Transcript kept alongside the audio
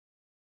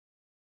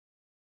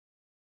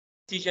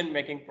decision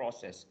making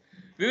process.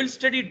 We will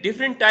study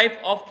different type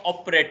of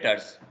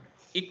operators,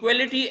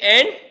 equality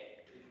and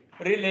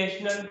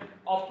relational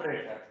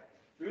operator.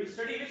 We will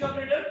study which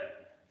operator?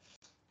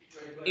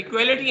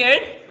 Equality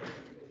and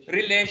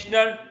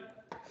relational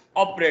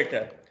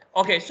operator.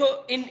 Okay,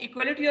 so in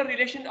equality or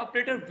relation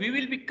operator, we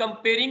will be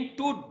comparing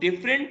two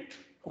different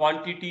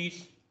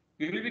quantities.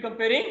 We will be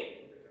comparing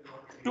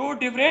two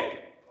different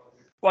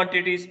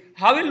quantities.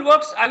 How it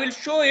works, I will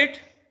show it.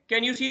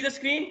 Can you see the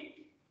screen?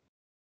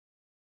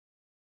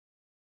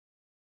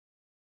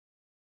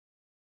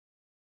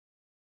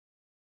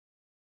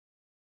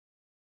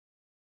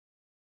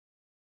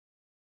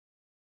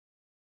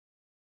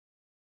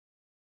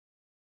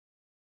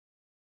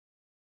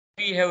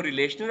 We have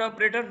relational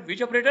operator.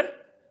 Which operator?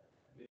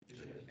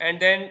 And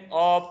then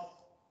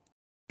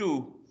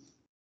op2.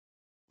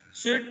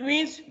 So it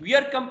means we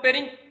are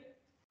comparing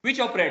which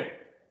operand?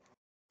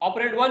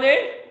 Operand 1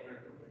 and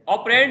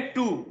operand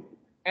 2.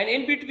 And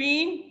in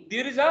between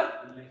there is a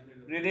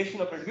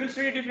relation operator. We will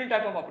study different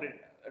type of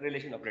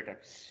relation operator.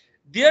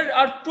 There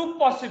are two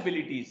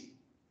possibilities.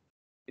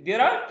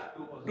 There are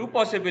two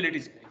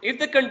possibilities. If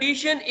the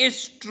condition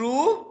is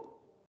true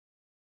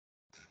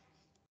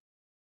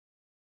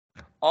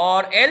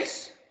or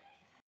else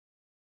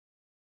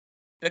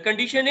the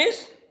condition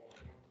is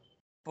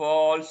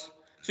false.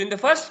 So in the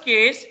first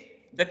case,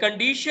 the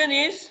condition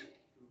is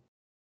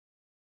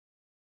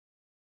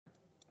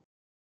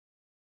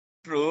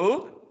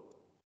true,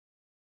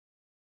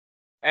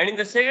 and in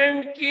the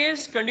second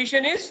case,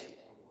 condition is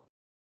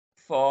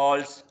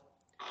false.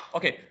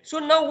 Okay, so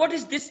now what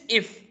is this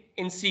if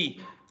in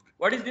C?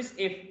 What is this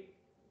if?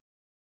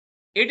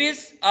 It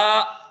is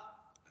a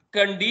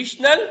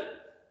conditional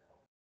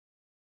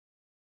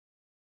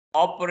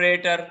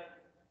operator.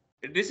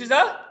 This is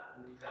a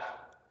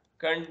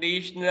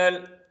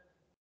conditional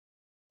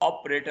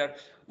operator.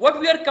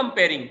 What we are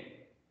comparing?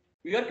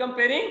 We are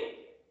comparing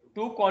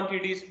two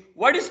quantities.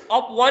 What is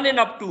op1 and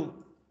op2?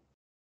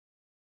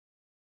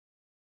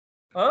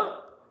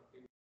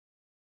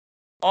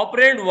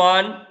 Operand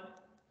 1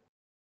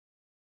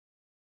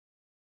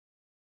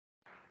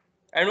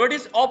 and what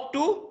is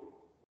op2?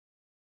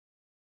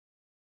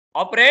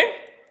 Operand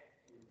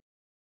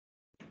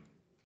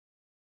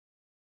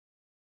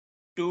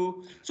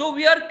 2. So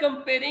we are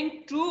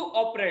comparing two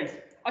operands.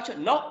 Achha,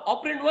 now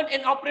operand 1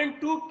 and operand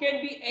 2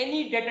 can be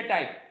any data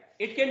type.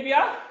 It can be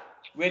a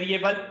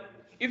variable.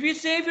 If we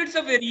say if it's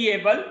a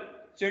variable,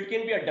 so it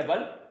can be a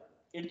double,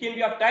 it can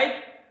be of type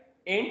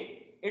int,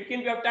 it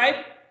can be of type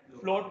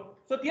float.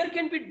 So there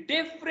can be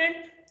different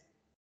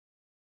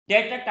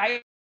data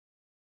type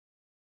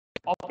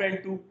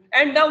operand 2.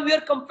 And now we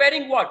are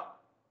comparing what?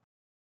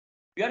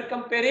 We are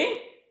comparing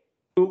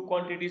two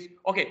quantities.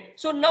 Okay,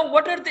 so now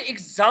what are the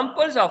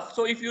examples of?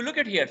 So if you look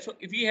at here, so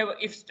if we have a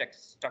if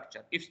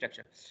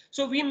structure,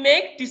 so we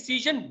make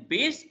decision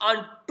based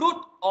on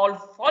truth or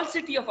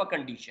falsity of a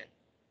condition.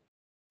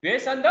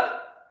 Based on the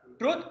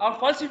truth or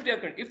falsity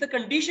of condition. If the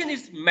condition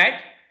is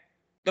met,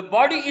 the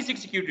body is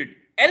executed.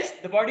 Else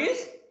the body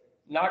is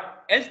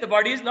not. Else the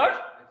body is not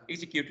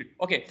executed.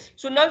 Okay,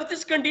 so now if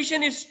this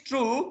condition is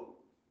true,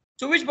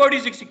 so which body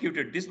is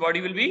executed? This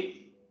body will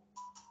be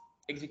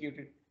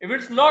executed. If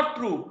it's not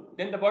true,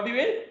 then the body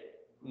will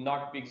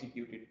not be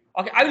executed.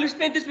 Okay, I will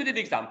explain this with an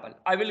example.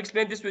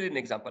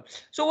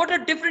 So what are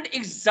different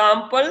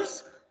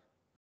examples?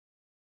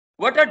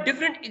 What are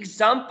different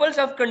examples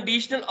of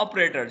conditional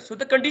operators? So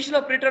the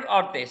conditional operator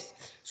are this.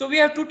 So we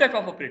have two types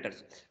of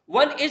operators.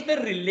 One is the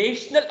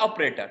relational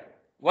operator.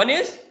 One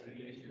is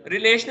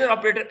relational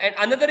operator and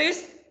another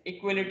is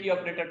equality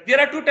operator. There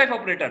are two types of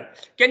operator.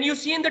 Can you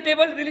see in the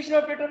table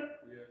relational operator?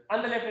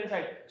 On the left hand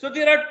side. So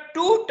there are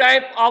two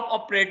types of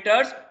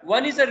operators.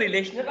 One is a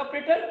relational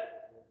operator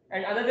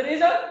and another is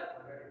a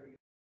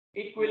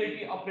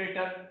equality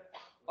operator.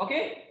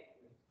 Okay.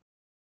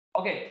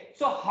 Okay.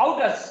 So how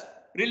does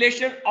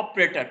relational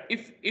operator?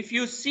 If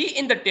you see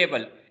in the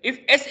table, if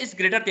S is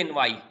greater than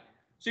Y,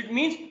 so it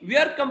means we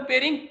are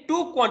comparing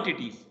two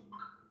quantities.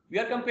 We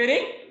are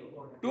comparing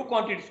two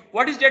quantities.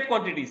 What is that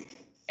quantities?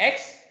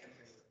 X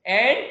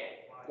and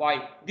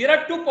Y. There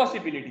are two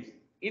possibilities.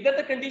 Either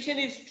the condition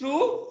is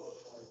true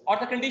or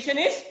the condition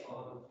is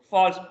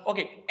false.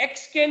 Okay,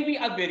 X can be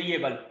a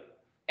variable.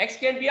 X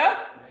can be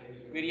a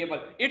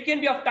variable. It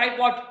can be of type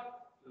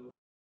what?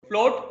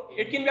 Float.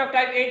 It can be of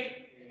type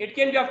 8. It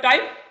can be of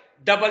type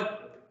double.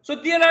 So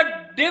there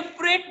are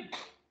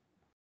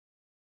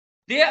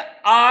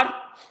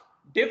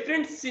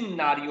different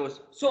scenarios.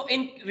 So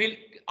in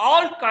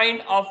all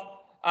kind of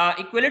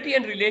equality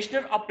and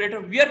relational operator,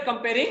 we are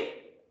comparing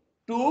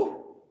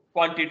two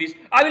quantities.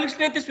 I will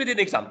explain this with an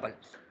example.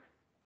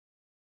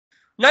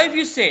 Now if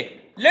you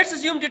say, let's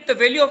assume that the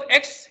value of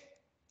X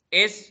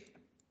is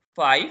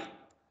 5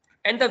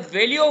 and the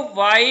value of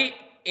Y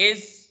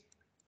is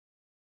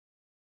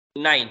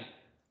 9.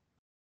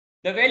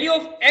 The value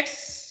of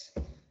X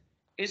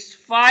is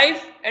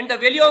 5 and the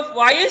value of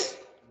Y is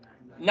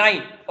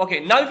 9. Okay,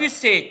 now if we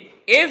say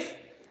if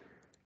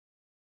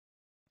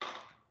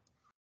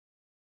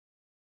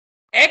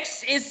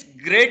X is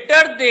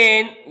greater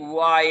than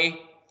Y.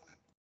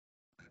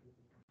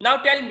 Now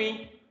tell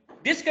me,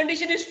 this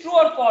condition is true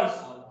or false?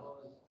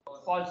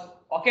 False.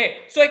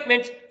 Okay. So it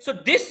means, so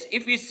this,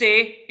 if we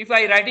say, if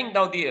I writing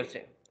down here,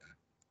 say,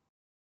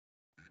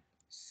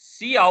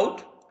 C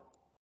out,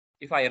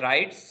 if I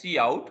write C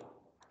out,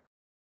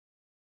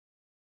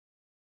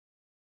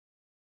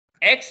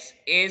 X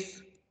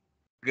is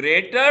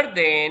greater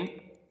than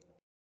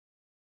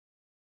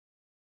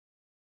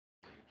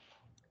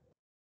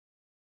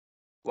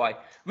Y.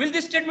 Will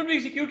this statement be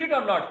executed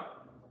or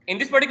not in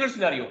this particular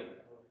scenario?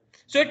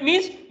 So it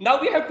means now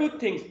we have two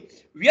things.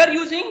 We are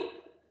using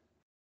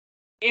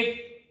if.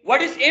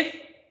 What is if?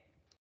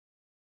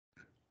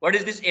 What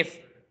is this if?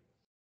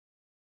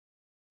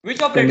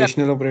 Which operator?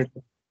 Conditional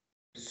operator.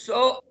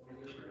 So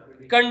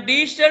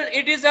conditional,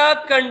 it is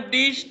a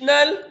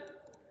conditional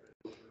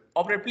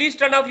operator. Please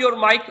turn off your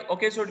mic.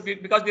 Okay, so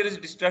because there is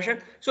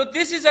distraction. So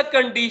this is a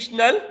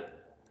conditional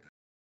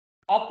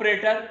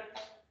operator.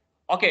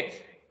 Okay.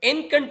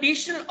 In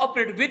conditional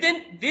operator,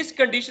 within this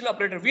conditional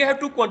operator, we have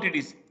two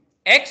quantities,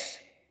 X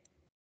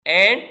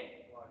and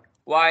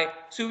Y.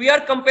 So we are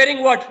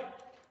comparing what?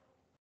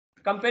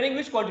 Comparing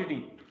which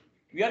quantity?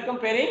 We are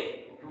comparing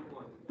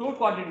two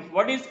quantities.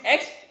 What is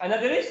X?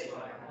 Another is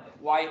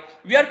Y.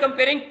 We are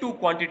comparing two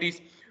quantities.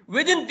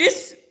 Within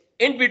this,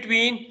 in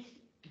between,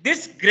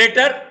 this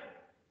greater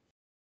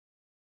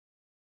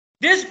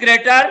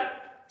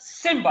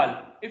symbol.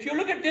 If you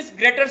look at this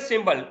greater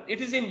symbol, it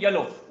is in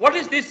yellow. What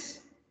is this?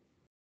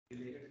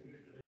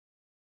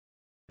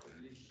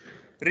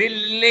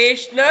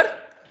 Relational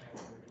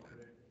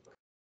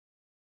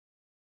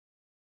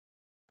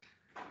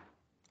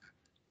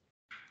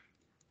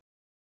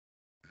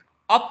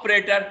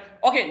operator.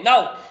 Okay,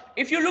 now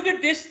if you look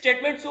at this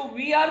statement, so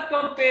we are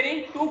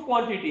comparing two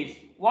quantities.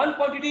 One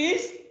quantity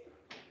is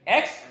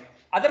X,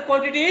 other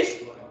quantity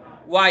is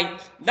Y.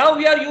 Now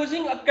we are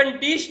using a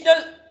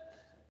conditional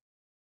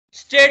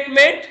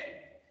statement.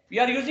 We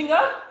are using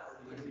a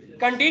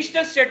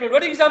conditional statement.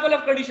 What is example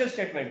of conditional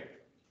statement?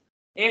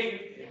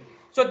 If.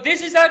 So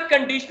this is a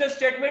conditional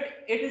statement.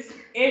 It is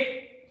if.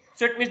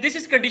 So it means this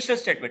is conditional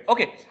statement.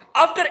 Okay.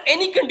 After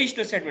any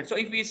conditional statement. So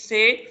if we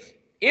say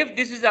if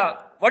this is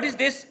a, what is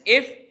this?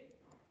 If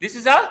this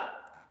is a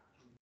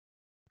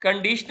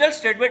conditional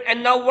statement.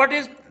 And now what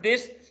is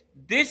this?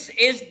 This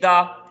is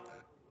the,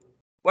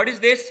 what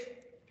is this?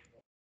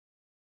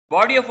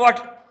 Body of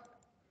what?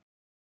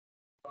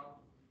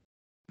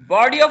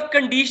 Body of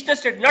conditional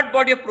statement, not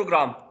body of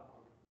program.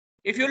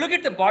 If you look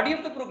at the body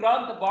of the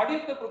program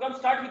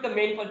starts with the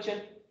main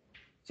function.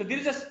 So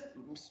this is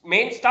a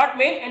main, start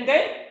main and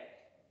then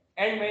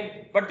end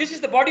main. But this is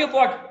the body of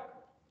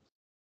what?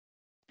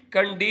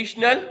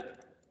 Conditional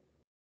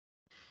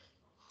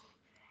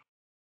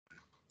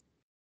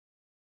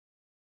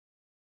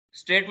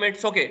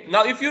statements. Okay.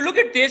 Now if you look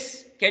at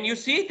this, can you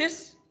see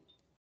this?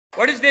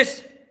 What is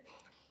this?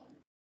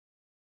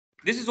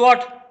 This is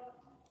what?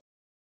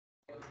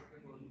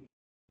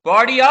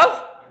 Body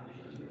of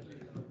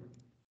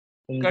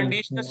conditional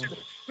Conditional.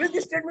 statement. Will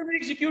this statement be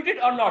executed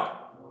or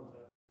not?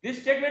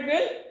 This statement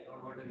will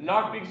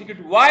not be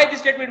executed. Why this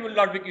statement will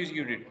not be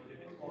executed?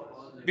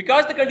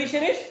 Because the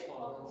condition is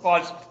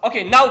false.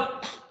 Okay,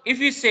 now if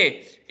we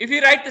say, if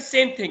we write the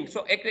same thing,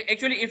 so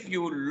actually if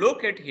you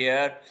look at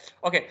here,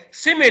 okay,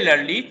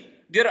 similarly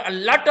there are a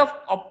lot of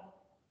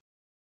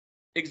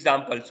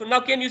examples. So now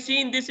can you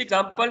see in this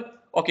example?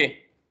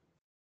 Okay,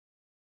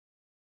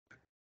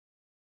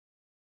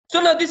 so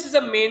now this is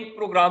a main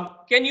program.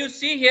 Can you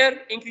see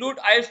here include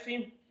IO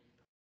stream?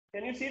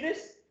 Can you see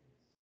this?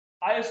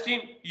 IO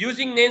stream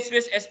using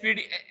namespace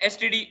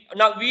std.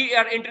 Now we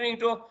are entering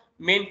into a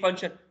main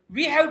function.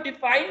 We have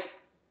defined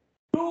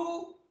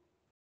two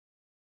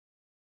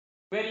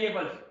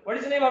variables. What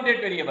is the name of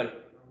that variable?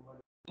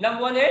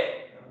 Num1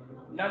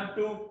 and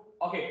num2.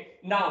 Okay.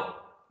 Now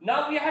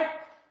we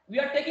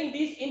are taking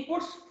these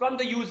inputs from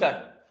the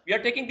user. We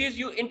are taking these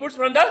inputs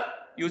from the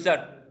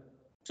user.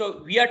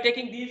 So we are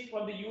taking these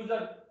from the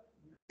user.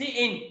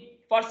 Cin.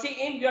 For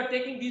Cin, we are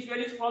taking these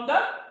values from the,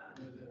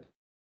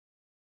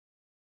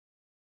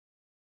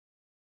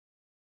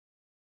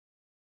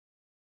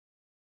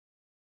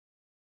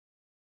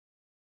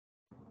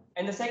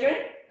 and the second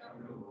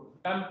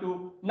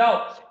num2.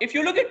 Now, if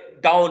you look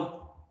at down,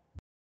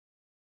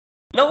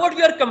 now what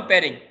we are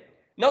comparing?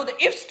 Now the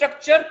if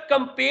structure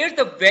compares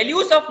the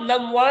values of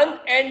num1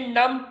 and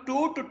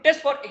num2 to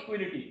test for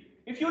equality.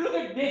 If you look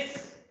at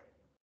this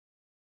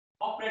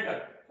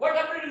operator, what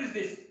operator is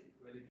this?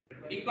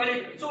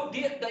 Equality. So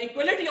the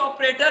equality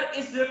operator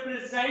is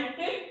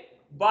represented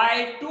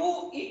by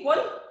two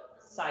equal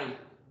signs.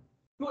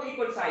 Two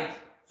equal signs.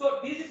 So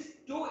this is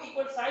two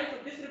equal signs. So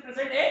this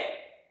represents a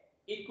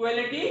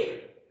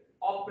equality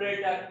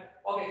operator.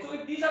 Okay. So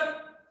if these are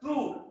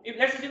true, if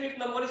let's assume if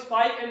number is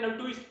 5 and number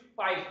 2 is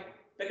 5,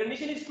 the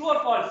condition is true or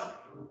false?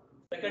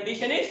 The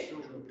condition is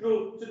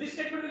true. So this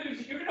statement will be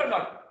executed or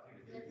not?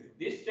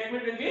 This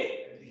statement will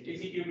be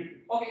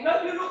executed. Okay.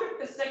 Now you look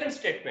at the second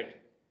statement.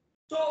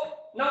 So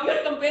now we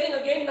are comparing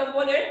again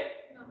num1 and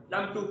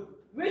num2.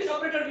 Which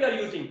operator we are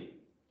using?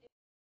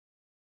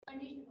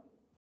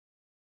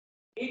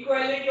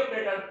 Equality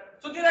operator.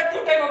 So there are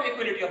two types of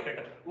equality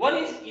operator. One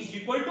is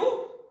equal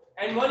to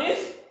and one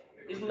is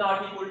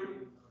not equal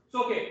to.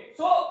 So okay.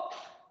 So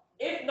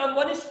if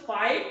num1 is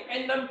 5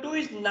 and num2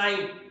 is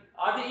 9,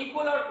 are they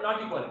equal or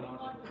not equal?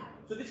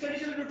 So this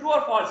condition will be true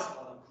or false?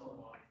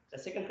 The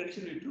second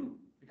condition will be true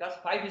because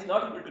 5 is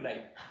not equal to 9.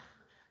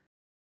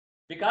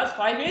 Because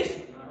 5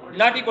 is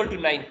not equal to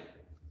 9.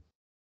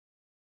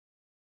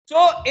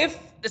 So if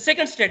the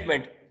second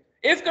statement,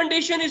 if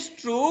condition is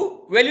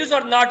true, values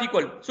are not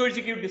equal, so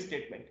execute this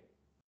statement.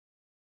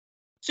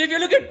 So if you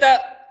look at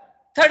the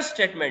third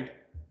statement,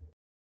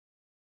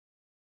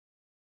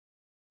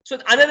 so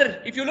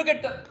another, if you look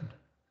at the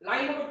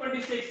line number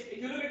 26,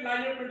 if you look at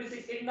line number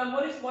 26, if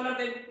num1 is smaller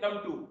than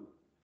num2,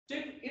 so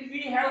if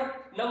we have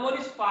num1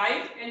 is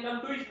 5 and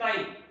num2 is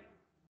 9,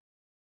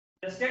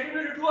 the statement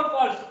will be true or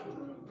false?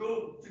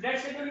 True. So that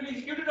statement will be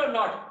executed or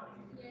not?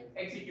 Yes.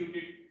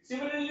 Executed.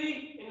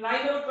 Similarly, in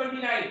line number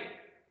 29,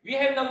 we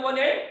have num1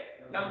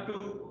 and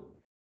num2.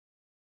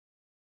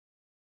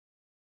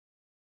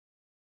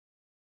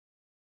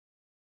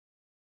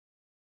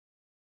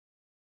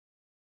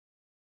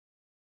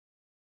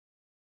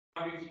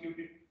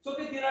 Executed. So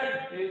there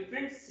are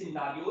different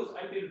scenarios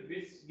until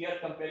which we are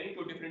comparing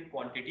two different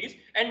quantities.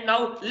 And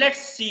now let's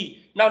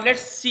see.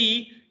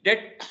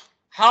 That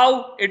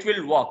how it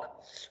will work.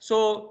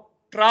 So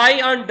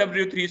try on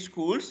W3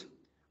 schools.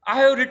 I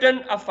have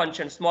written a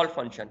function, small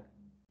function.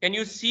 Can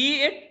you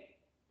see it?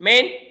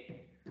 Main.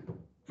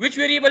 Which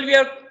variable we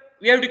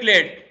have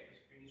declared?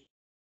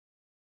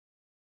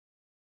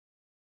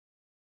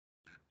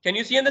 Can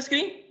you see on the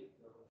screen?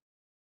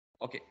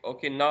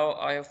 Okay. Now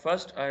I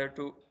have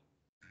to.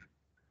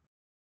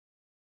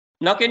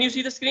 Now can you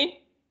see the screen?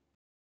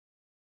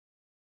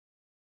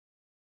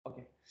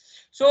 Okay.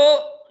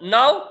 So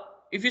now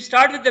if you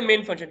start with the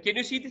main function, can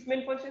you see this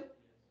main function?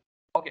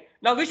 Okay.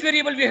 Now which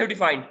variable we have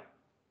defined?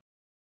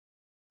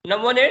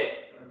 Num1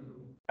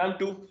 and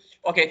num2.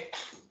 Okay.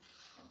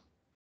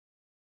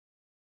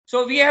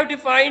 So we have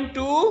defined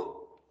two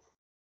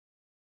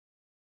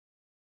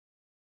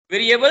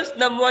variables,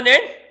 num1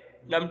 and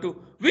num2.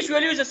 Which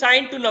value is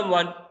assigned to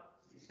num1?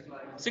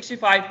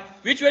 65.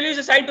 Which value is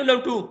assigned to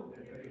num2?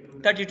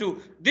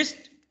 32. This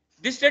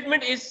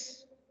statement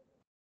is,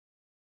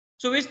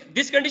 so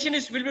this condition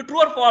will be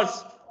true or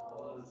false?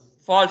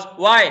 False.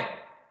 Why?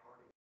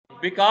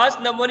 Because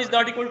num1 is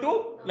not equal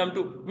to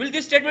num2. Will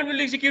this statement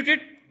will execute it?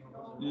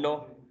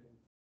 No.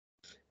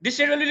 This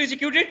statement will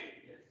execute it?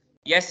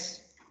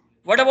 Yes.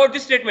 What about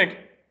this statement?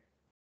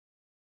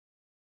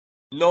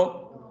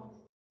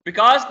 No.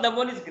 Because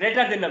num1 is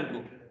greater than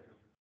num2.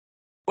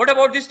 What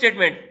about this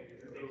statement?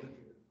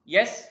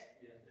 Yes.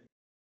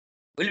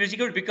 Will be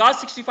executed because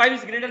 65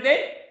 is greater than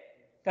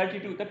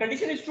 32. The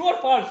condition is true or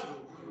false?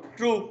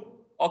 True.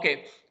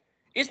 Okay.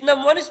 Is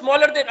num1 is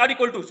smaller than or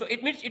equal to? So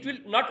it means it will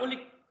not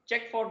only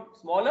check for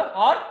smaller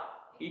or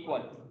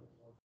equal.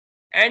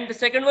 And the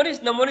second one is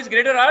num1 is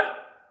greater or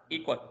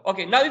equal.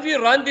 Okay. Now if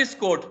you run this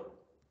code,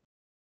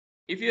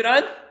 if you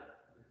run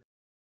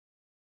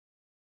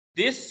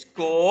this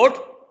code,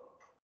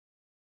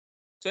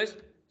 so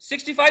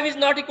 65 is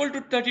not equal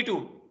to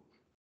 32.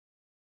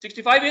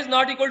 65 is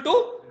not equal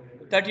to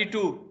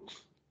 32.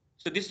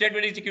 So this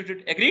statement is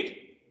executed. Agreed?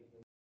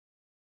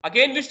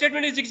 Again, which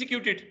statement is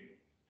executed?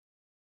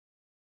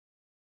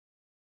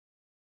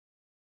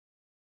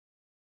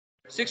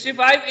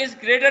 65 is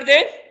greater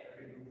than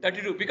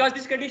 32 because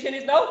this condition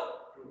is now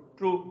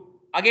true.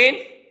 Again,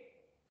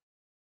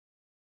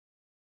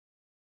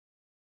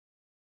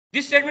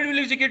 this statement will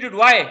be executed.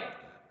 Why?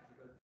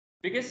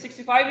 Because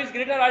 65 is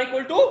greater or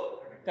equal to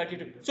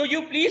 32. So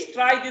you please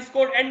try this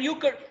code and you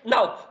could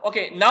now.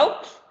 Okay,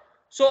 now,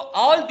 so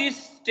all these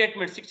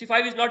statements,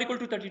 65 is not equal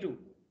to 32.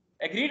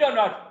 Agreed or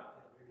not?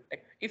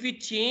 If we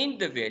change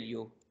the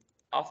value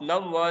of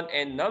num1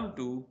 and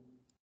num2,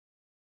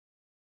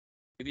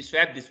 if we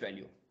swap this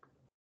value,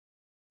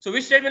 so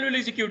which statement will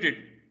execute it?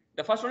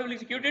 The first one will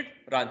execute it,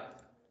 run.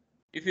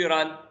 If you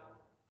run,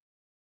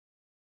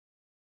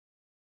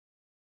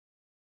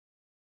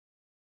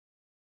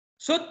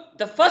 so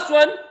the first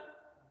one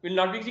will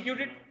not be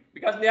executed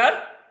because they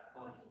are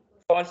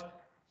false.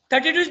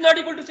 32 is not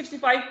equal to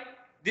 65.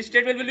 This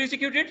statement will be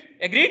executed.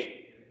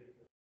 Agreed?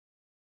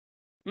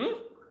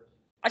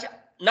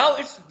 Now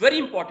it's very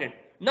important.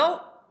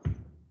 Now,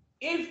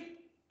 if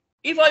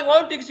I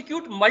want to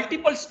execute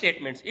multiple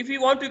statements, if we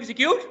want to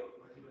execute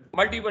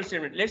multiple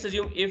statements, let's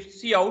assume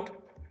if cout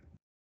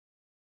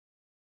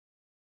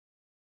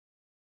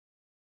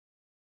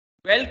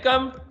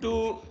welcome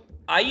to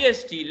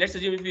IST, let's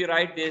assume if we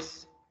write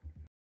this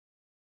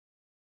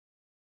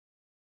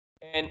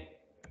and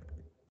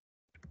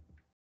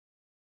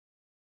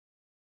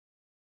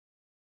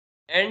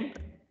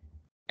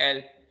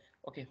L.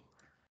 Okay.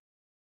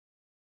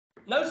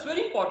 Now it's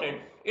very important.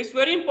 It's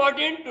very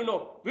important to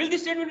know, will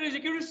this statement be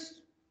executed?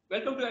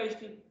 Welcome to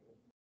IST.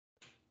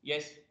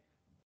 Yes.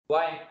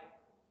 Why?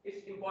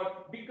 It's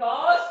important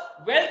because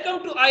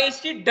welcome to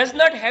IST does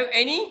not have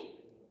any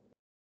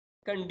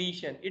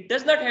condition. It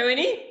does not have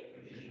any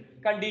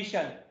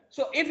condition.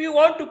 So if you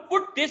want to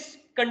put this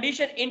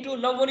condition into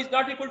num1 is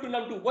not equal to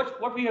num2,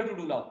 what we have to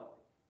do now?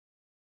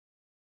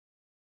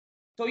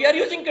 So we are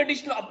using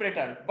conditional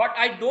operator, but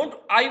I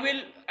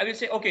will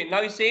say, okay,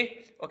 now we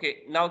say,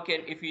 okay, now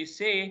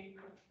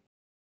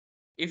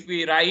if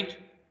we write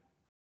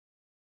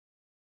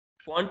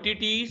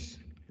quantities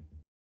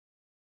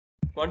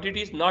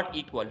not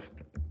equal,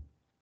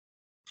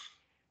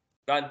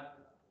 done.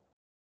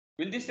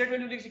 Will this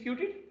statement be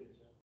executed?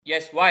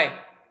 Yes. Why?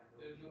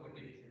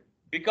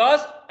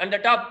 Because on the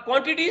top,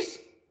 quantities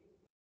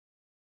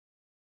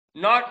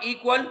not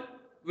equal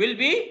will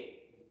be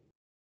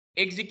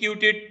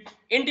executed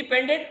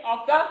independent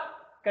of the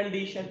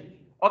condition.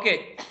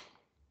 Okay.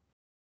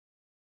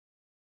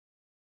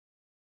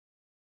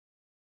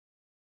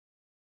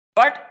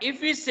 But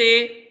if we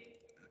say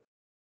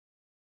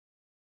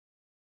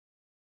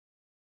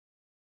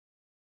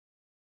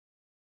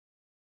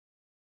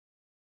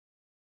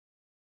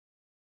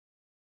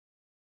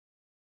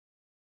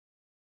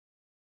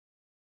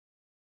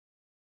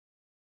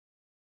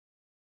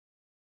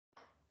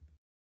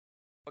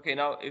okay,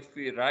 now if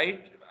we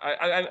write,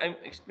 I'm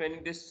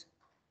explaining this.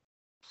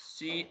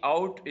 C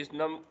out is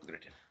num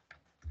greater.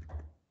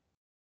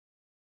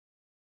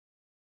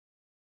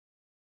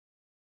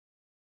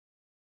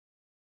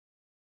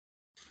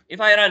 If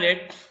I run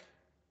it,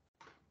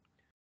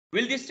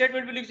 will this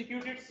statement will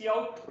executed? C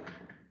out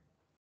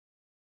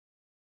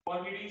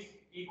quantities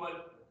equal.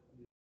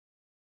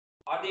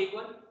 Are they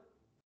equal?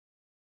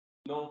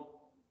 No.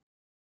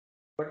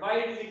 But why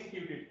it is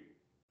executed?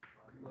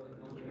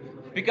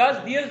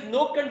 Because there is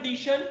no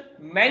condition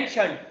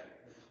mentioned.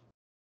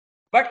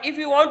 But if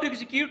you want to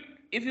execute,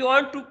 if you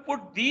want to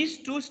put these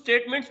two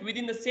statements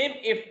within the same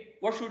if,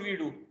 what should we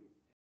do?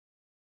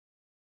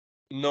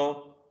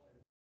 No.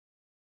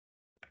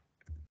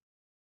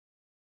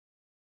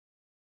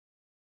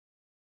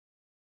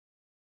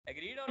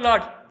 Agreed or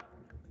not?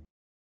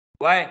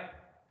 Why?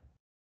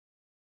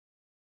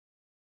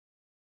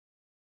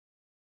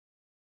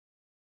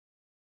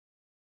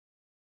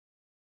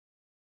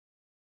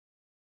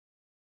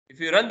 If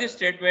you run this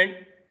statement,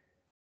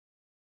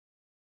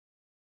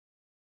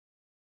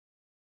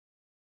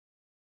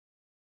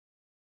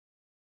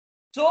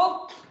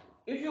 so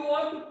if you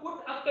want to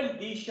put a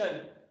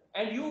condition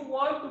and you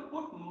want to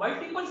put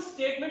multiple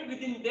statements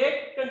within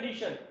that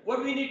condition,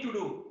 what we need to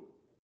do?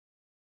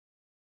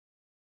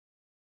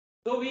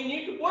 So we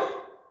need to put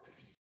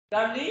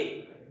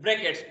curly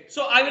brackets.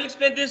 So I will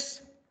explain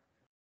this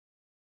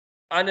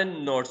on a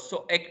note.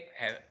 So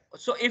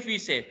if we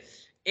say,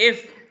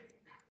 if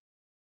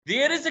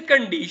there is a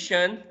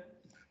condition,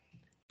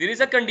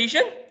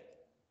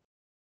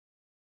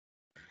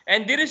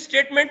 and there is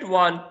statement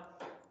 1.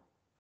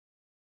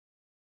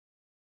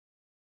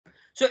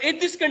 So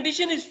if this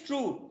condition is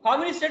true, how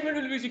many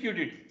statements will be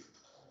executed?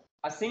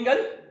 A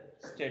single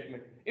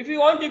statement. If we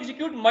want to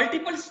execute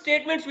multiple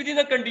statements within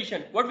a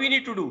condition, what we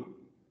need to do?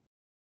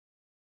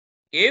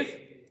 If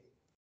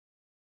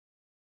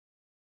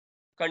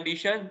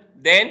condition,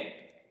 then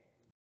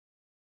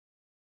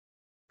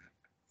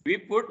we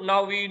put,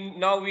 now we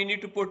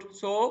need to put,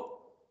 so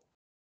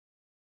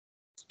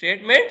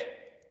statement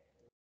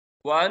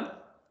 1,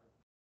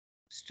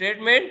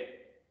 statement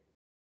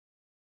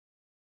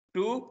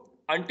 2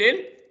 until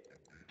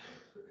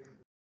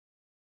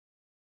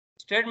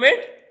statement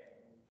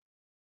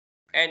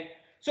n.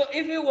 So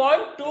if you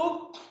want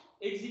to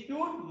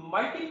execute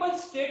multiple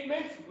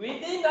statements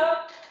within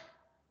a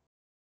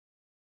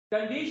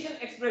condition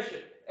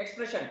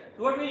expression,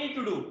 what we need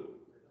to do?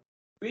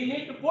 We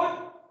need to put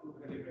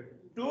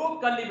two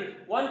curly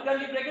brackets, one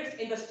curly brackets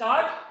in the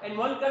start and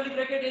one curly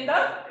bracket in the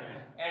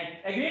end.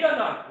 Agreed or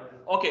not?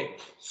 Okay.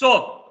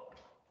 So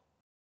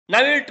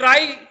now we will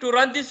try to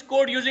run this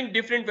code using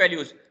different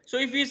values. So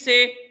if we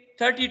say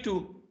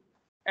 32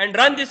 and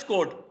run this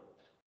code,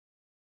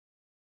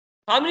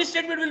 how many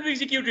statements will be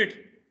executed?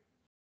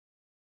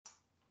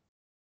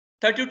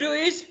 32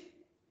 is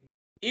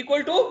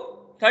equal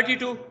to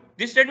 32.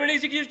 This statement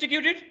is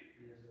executed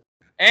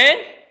and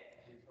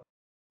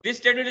this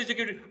statement is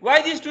executed.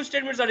 Why these two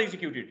statements are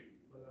executed?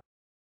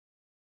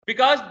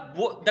 Because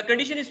the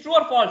condition is true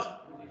or false?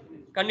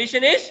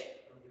 Condition is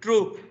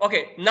true.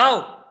 Okay,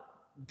 now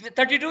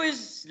 32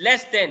 is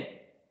less than.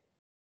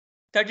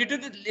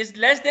 32 is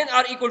less than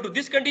or equal to.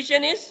 This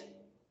condition is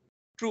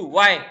true.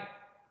 Why?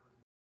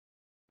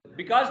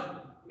 Because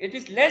it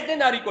is less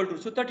than or equal to.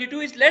 So 32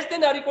 is less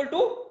than or equal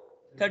to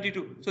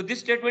 32. So this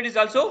statement is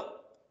also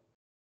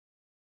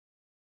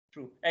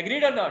true.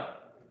 Agreed or not?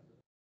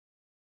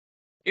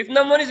 If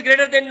num1 is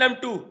greater than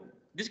num2,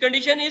 this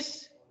condition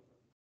is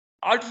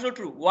also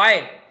true.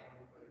 Why?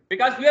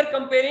 Because we are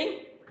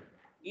comparing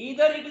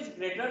either it is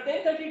greater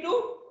than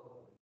 32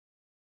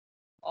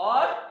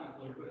 or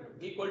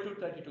equal to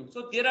 32.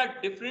 So there are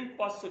different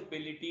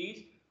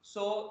possibilities.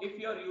 So if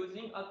you are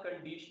using a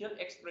conditional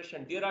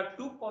expression, there are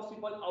two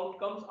possible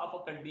outcomes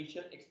of a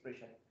conditional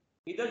expression.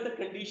 Either the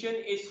condition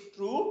is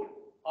true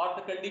or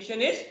the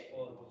condition is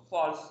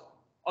false.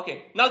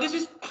 Okay, now this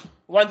is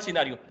one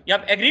scenario. You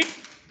have agreed?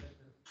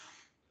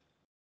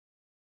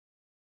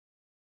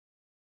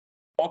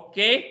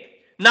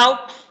 Okay.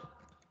 Now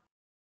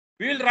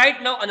we will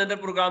write now another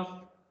program.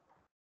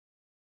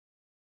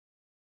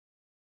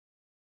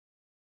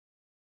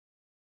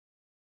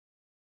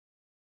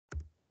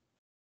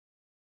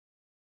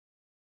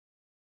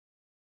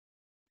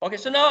 Okay,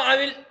 so now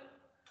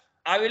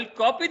I will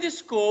copy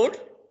this code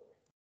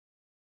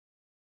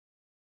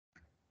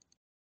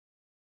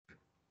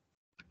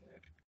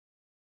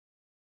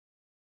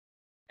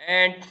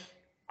and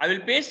I will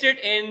paste it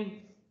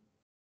in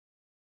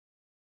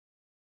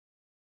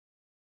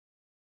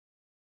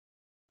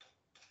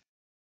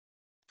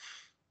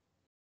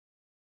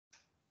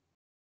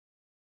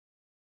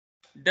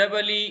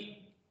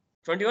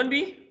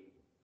EE21B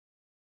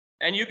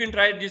and you can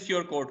try this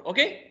your code.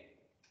 Okay.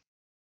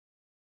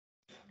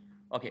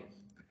 Okay.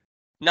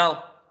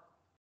 Now,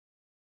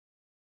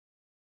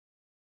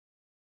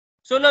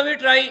 so now we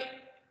try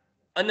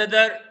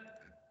another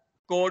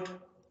code.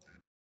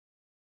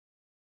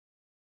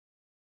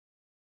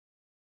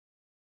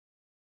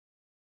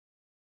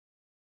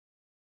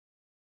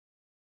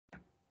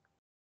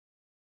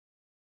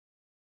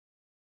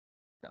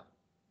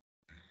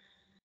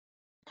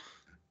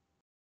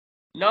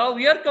 Now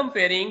we are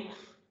comparing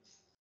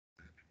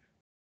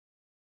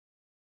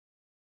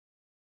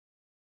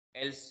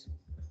else.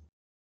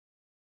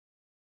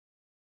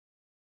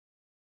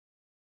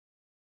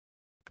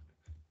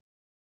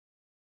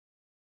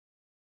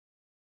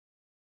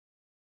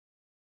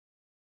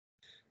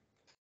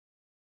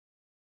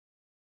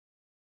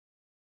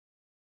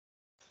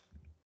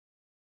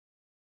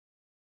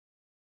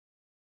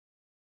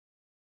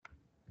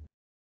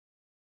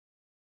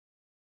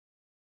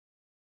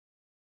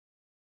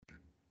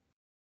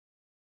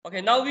 Okay,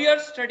 now we are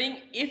studying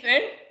if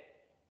and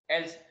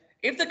else.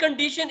 If the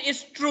condition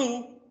is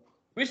true,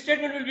 which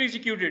statement will be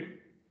executed?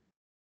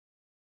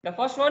 The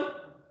first one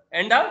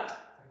and the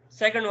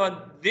second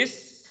one.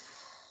 This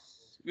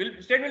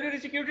statement will be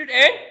executed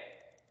and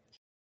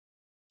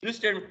this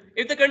statement.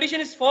 If the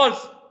condition is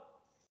false,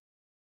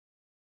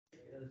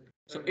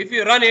 so if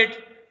you run it,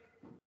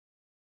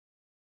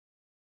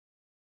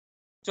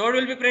 so what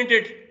will be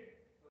printed?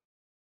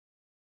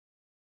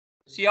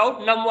 See out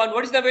num1.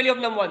 What is the value of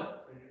num1?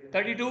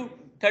 32.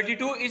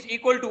 32 is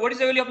equal to what is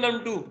the value of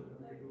num2?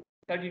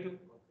 32.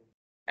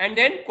 And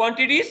then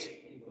quantities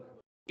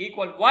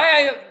equal. Why I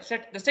have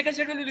set the second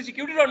statement will be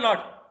executed or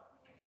not?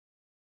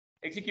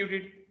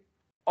 Executed.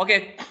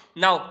 Okay.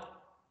 Now,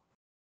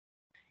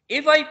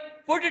 if I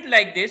put it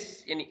like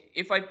this,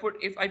 if I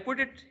put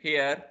it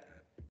here,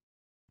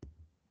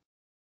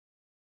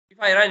 if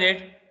I run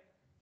it,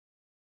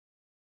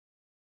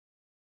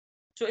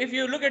 so if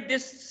you look at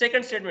this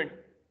second statement,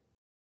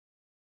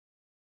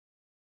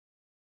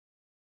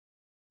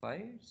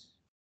 why?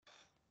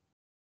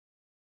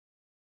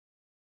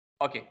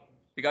 Okay,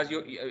 because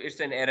it's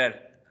an error.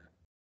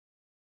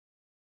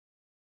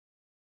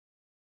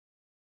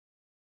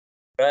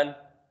 Run.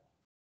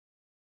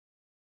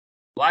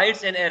 Why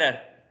it's an error?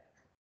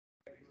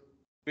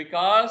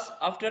 Because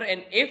after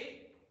an if,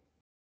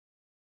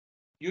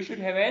 you should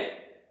have an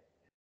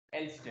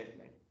else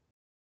statement.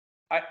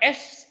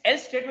 Else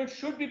statement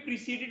should be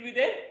preceded with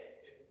an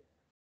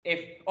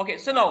if. Okay,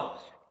 so now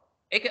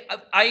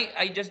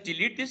I just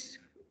delete this.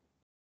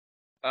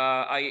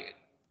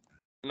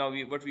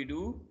 What we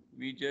do,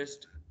 we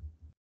just,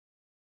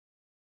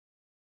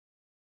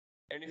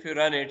 and if you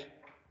run it,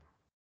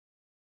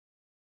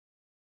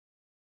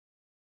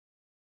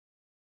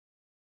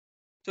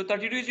 so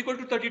 32 is equal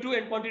to 32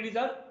 and quantities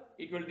are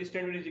equal. This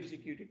statement is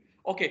executed.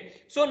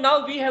 Okay, so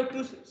now we have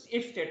two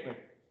if statement.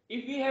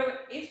 If we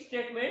have if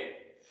statement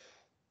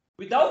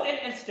without an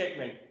else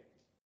statement,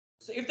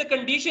 so if the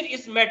condition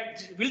is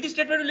met, will this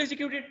statement be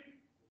executed?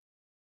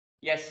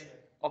 Yes.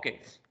 Okay.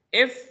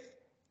 If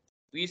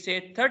we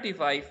say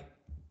 35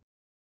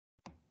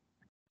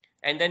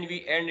 and then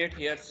we end it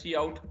here, see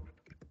out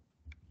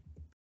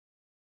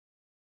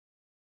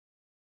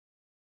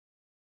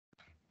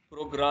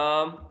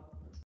program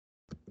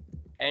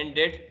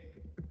ended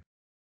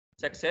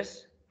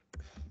successfully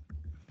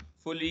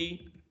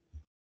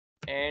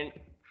and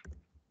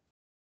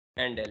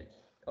handle.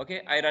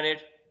 Okay, I run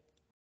it.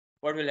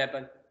 What will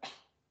happen?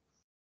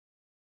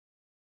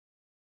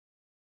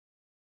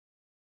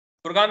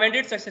 Program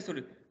ended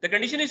successfully. The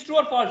condition is true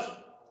or false?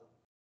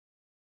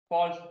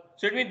 False.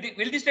 So it means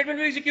will this statement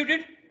be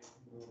executed?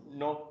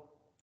 No.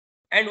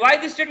 And why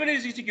this statement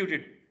is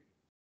executed?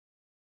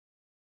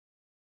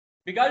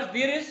 Because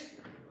there is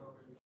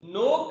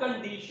no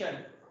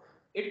condition.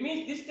 It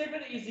means this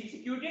statement is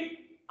executed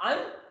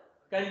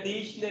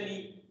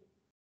unconditionally.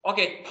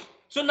 Okay.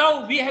 So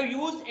now we have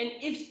used an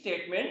if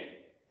statement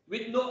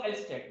with no else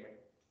statement.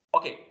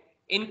 Okay.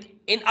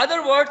 In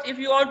other words, if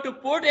you want to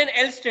put an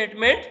else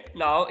statement,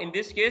 now in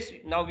this case,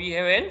 now we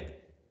have an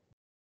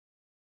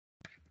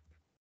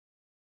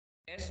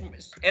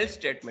else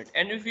statement,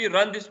 and if we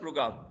run this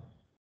program,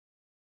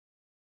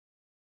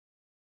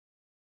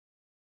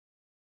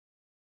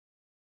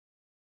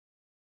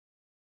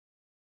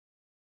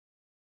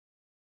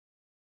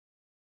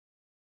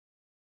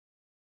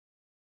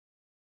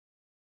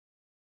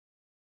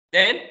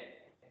 then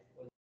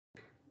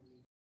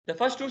The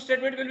first two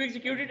statements will be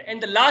executed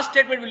and the last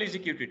statement will be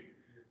executed.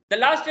 The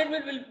last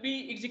statement will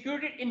be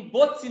executed in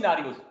both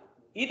scenarios.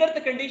 Either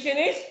the condition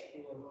is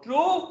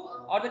true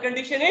or the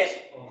condition is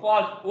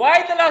false.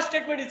 Why the last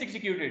statement is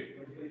executed?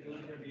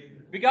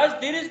 Because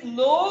there is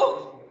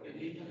no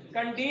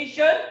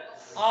condition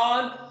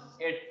on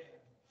it.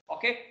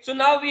 Okay. So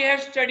now we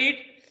have studied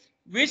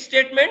which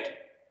statement?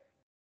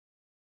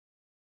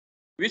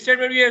 Which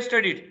statement we have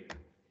studied?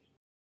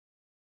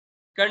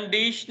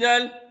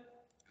 Conditional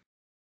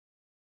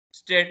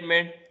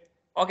statement.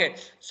 Okay,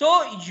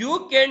 so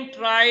you can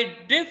try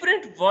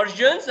different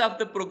versions of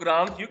the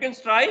programs. You can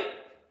try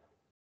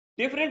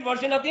different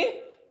version of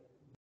the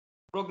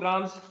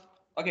programs.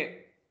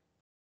 Okay,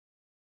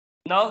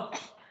 now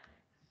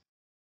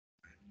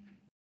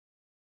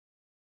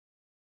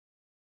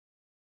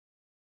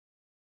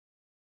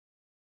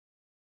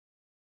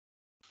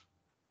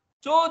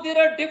so there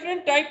are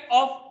different types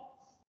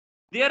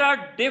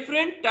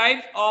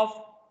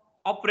of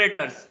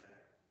operators.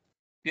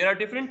 There are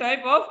different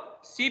type of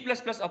C++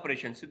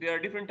 operations. So there are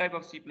different type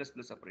of C++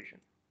 operation.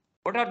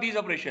 What are these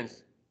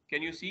operations?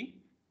 Can you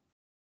see?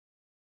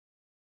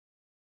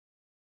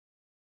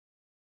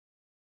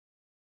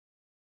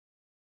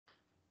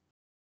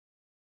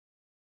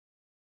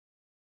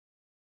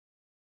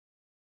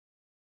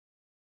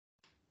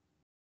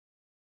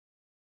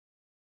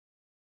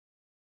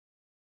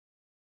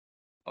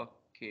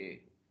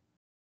 Okay.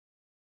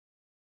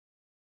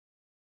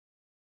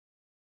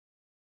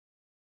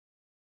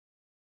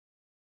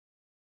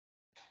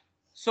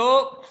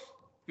 So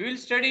we will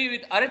study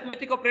with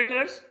arithmetic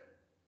operators.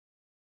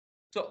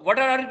 So what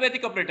are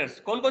arithmetic operators?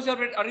 कौन कौन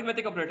से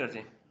arithmetic operators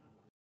हैं?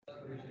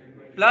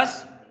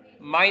 Plus,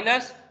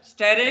 minus,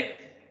 steric,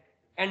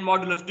 and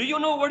modulus. Do you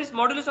know what is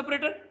modulus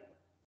operator?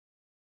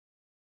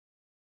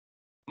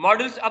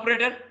 Modulus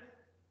operator,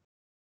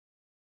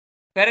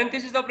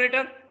 parenthesis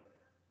operator,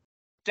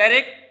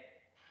 steric,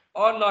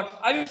 or not?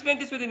 I will explain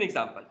this with an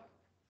example.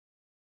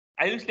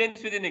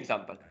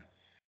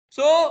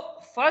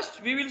 So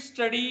first we will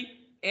study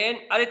an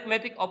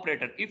arithmetic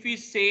operator. If we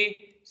say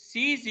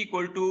C is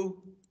equal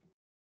to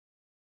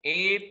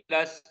A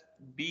plus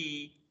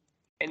B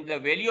and the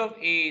value of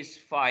A is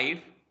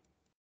 5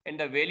 and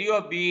the value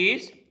of B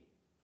is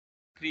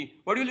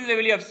 3. What will be the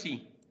value of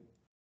C?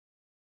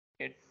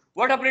 Okay.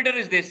 What operator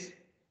is this?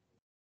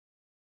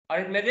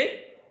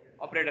 Arithmetic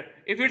operator.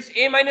 If it's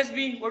A minus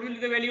B, what will be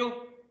the value?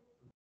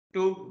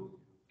 2.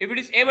 If it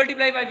is A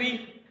multiplied by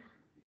B,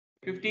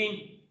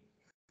 15.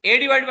 A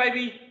divided by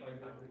B.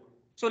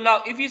 So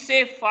now if we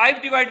say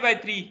 5 divided by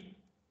 3,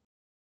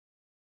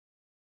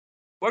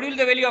 what will be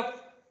the value of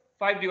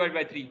 5 divided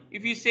by 3?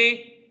 If we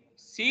say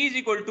C is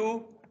equal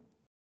to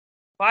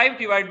 5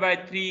 divided by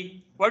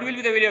 3, what will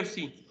be the value of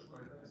C?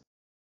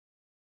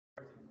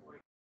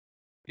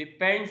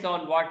 Depends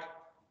on what?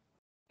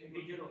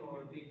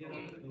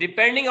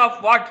 Depending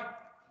of what?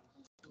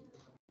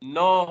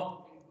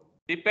 No.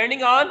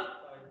 Depending on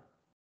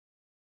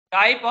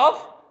type of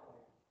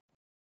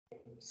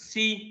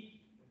C.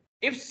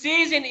 If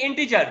C is an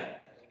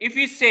integer, if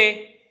we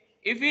say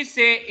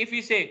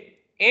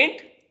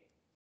int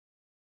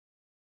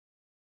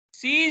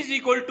C is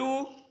equal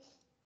to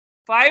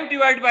 5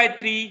 divided by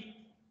 3,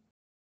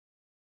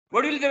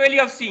 what will be the value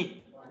of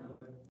C?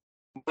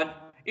 1.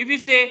 If we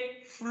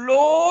say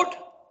float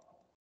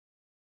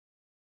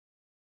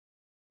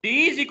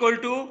D is equal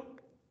to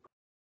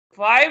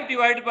 5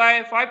 divided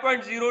by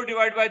 5.0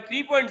 divided by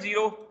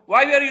 3.0,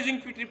 why we are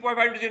using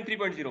 3.5 and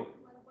 3.0?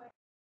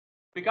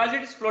 Because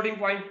it is floating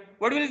point.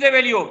 What will be the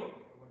value?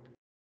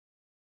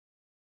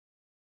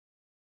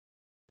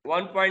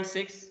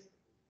 1.6,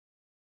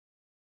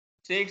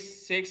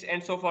 6,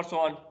 and so forth, so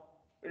on.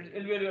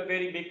 It will be a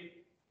very big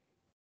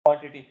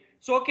quantity.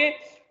 So, okay,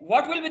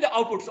 what will be the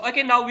outputs?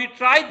 Okay, now we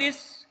try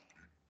this.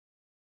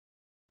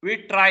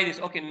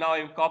 Okay, now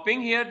I'm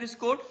copying here this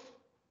code.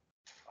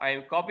 I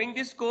am copying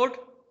this code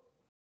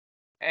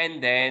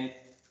and then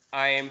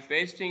I am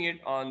pasting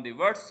it on the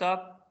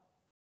WhatsApp.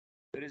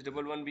 There is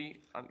 11B.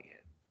 I'm here.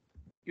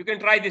 You can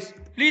try this.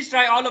 Please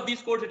try all of these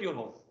codes at your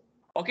home.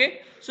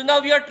 Okay. So now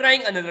we are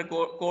trying another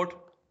code.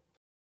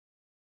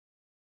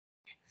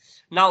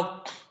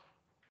 Now,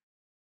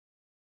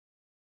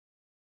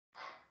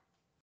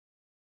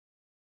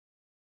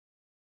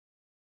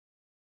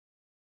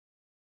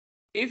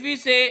 if we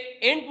say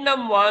int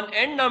num1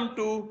 and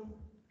num2,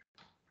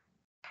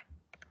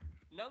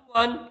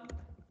 num1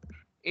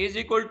 is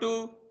equal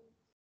to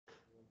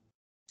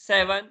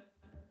 7,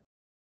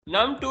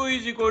 num2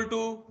 is equal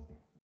to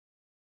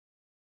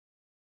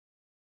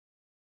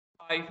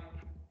 5.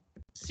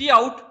 See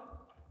out.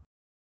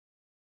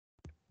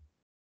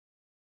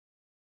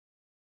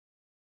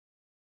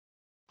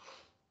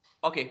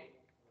 Okay.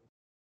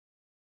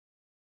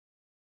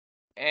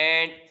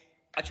 And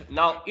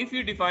now if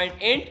you define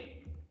int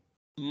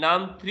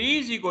num3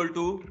 is equal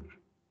to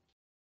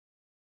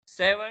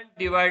 7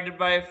 divided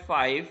by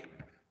 5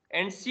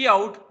 and see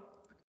out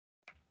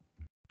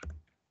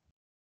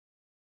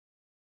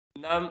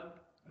num3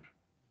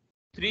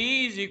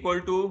 is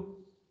equal to,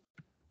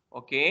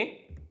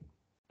 okay,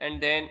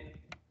 and then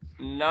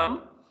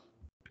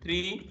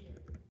num3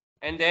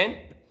 and then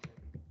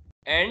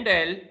end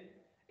L.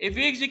 If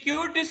we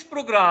execute this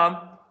program,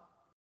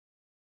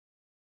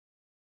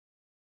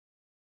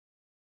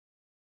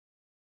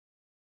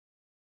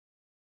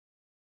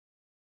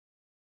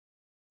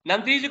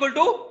 num3 is equal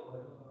to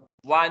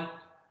 1.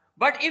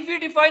 But if we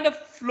define a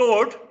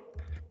float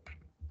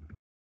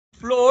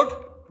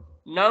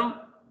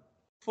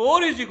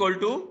num4 is equal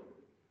to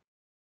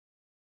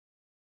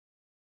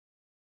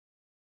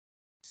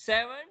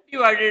 7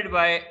 divided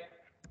by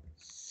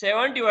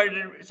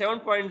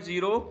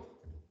 7.0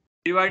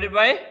 divided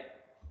by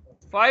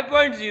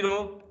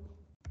 5.0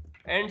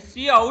 and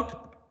C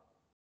out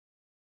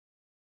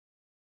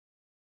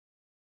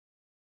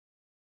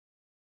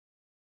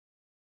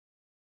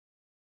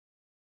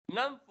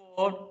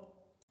num4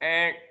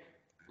 and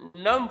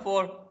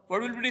num4,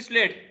 what will be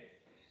displayed?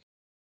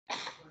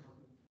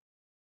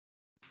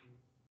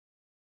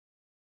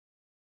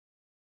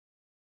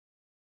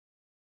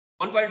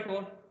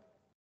 1.4.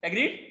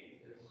 Agreed?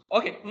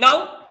 Okay,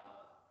 now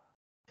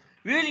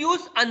we will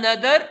use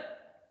another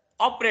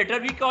operator.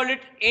 We call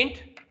it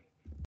int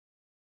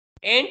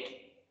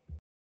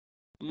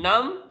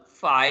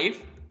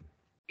num5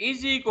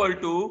 is equal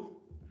to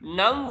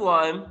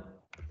num1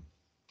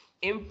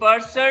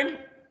 ampersand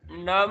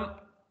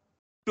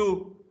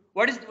num2.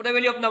 What is the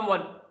value of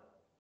num1?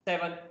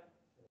 7.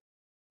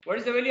 What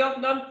is the value of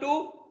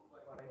num2?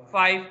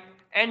 5.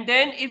 And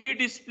then if we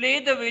display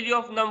the value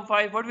of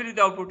num5, what will be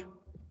the output?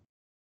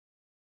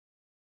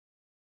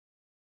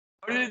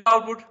 What will be the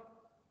output?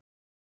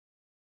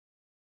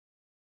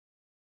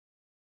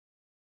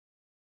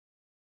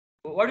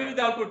 What will be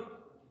the output?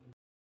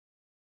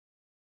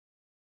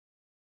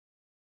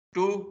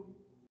 2.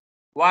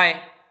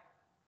 Why?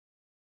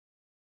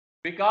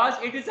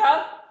 Because it is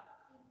a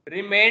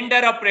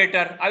remainder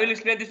operator. I will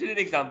explain this with an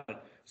example.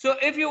 So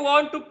if you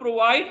want to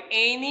provide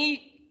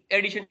any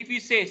addition, if we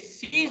say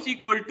C is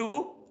equal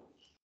to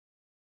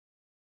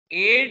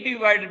A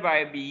divided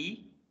by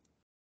B,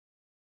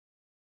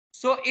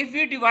 so if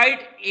we divide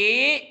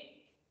A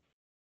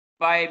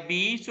by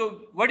B,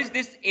 so what is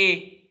this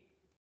A?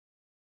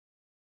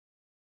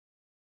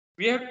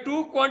 We have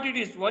two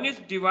quantities. One is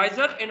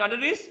divisor and another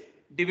is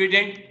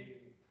dividend.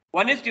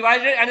 One is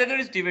divisor and another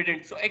is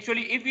dividend. So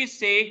actually if we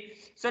say,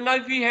 so now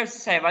if we have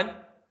 7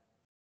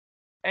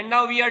 and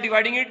now we are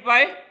dividing it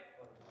by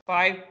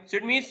 5. So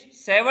it means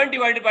 7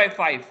 divided by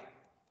 5.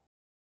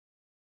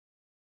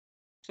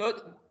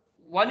 So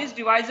one is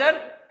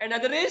divisor and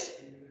another is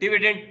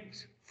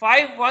dividend.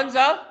 5 ones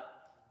are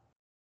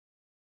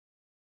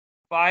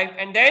 5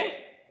 and then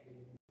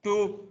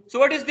 2. So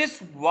what is this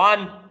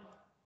 1?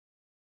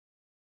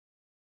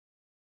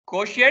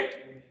 Quotient.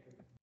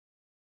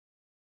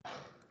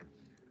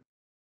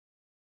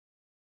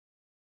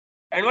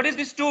 And what is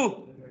this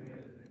 2?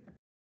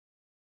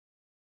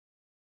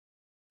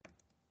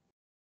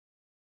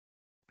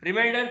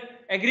 Remainder.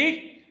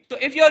 Agreed? So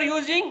if you are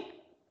using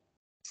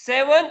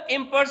 7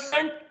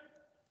 ampersand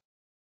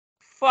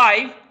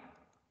 5,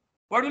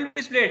 what will be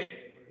displayed?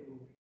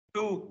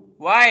 2.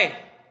 Why?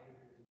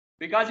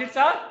 Because it's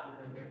a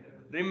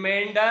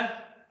remainder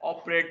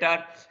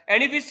operator.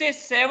 And if we say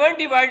 7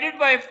 divided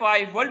by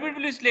 5, what will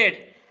be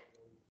displayed?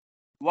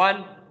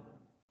 1.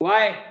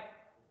 Why?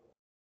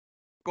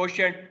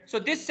 Quotient. So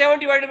this 7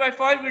 divided by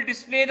 5 will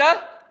display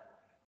the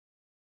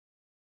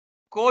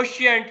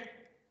quotient,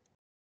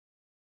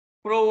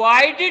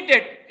 provided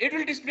that it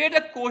will display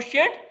the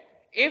quotient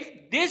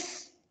if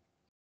this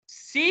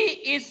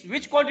C is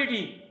which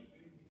quantity?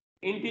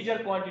 Integer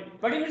quantity.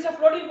 But if it's a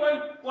floating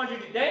point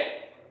quantity, then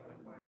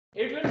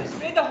it will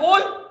display the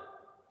whole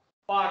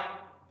part.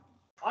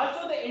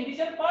 Also the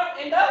integer part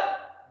and the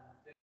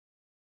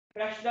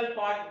fractional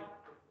part.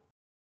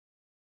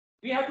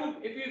 We have to,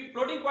 if we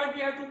floating point,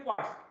 we have two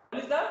parts.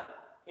 One is the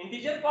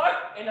integer part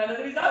and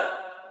another is the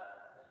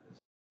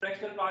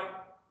fractional part.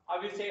 I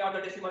will say or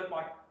the decimal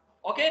part.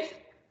 Okay?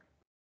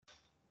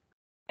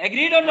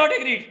 Agreed or not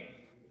agreed?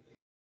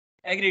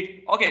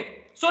 Agreed.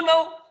 Okay. So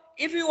now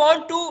if you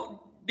want to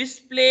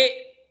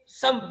display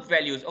some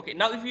values, okay,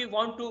 now if you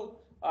want to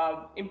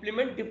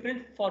implement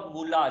different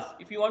formulas,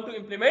 if you want to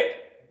implement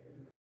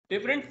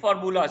different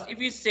formulas, if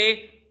we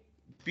say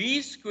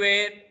b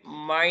square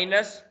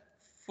minus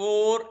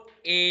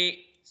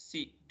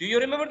 4ac, do you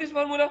remember this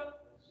formula?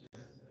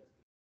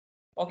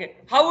 Okay,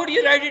 how would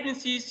you write it in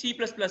C++?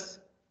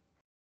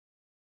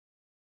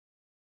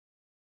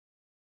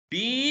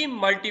 b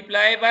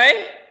multiply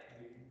by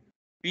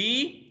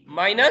b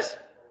minus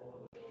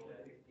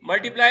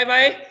multiply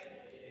by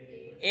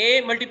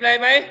a multiply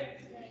by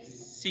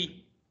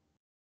c.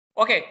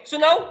 Okay, so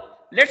now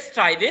let's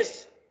try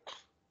this.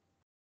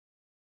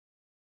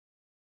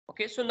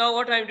 Okay, so now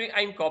what I'm doing,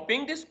 I'm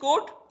copying this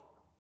code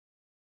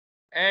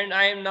and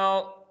I am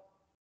now,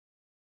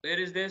 where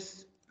is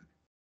this?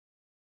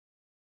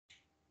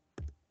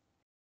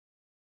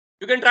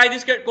 You can try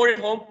this code at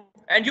home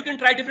and you can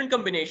try different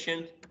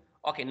combinations.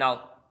 Okay,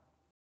 now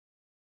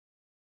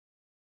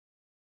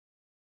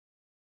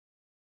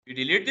we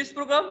delete this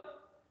program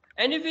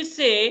and if we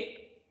say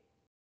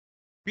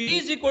B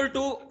is equal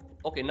to,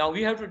 okay, now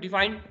we have to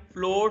define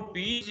float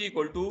B is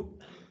equal to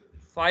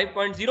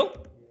 5.0.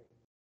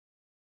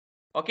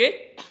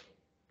 Okay,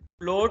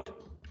 float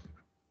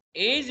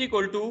A is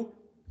equal to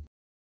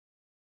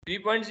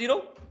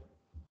 3.0,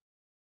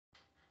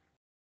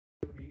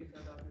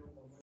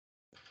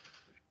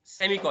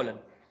 semicolon,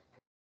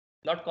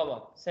 not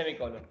comma,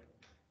 semicolon.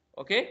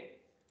 Okay,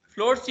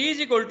 float C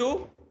is equal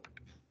to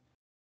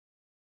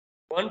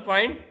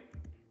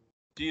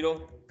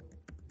 1.0,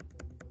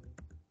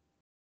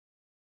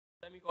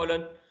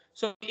 semicolon.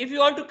 So if you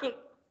want to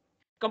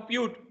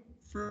compute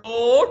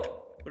float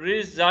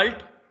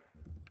result,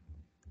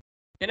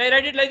 can I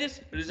write it like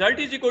this? Result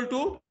is equal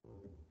to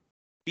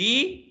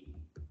D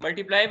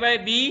multiplied by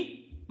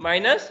B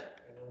minus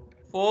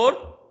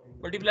 4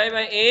 multiplied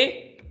by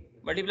A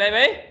multiplied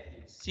by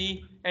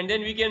C, and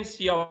then we can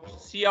see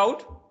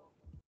out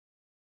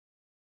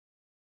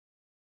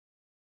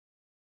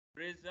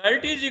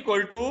result is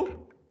equal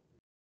to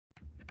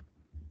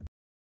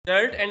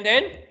result and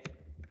then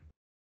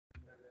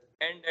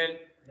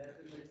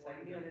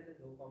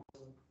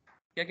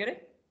क्या कह रहे?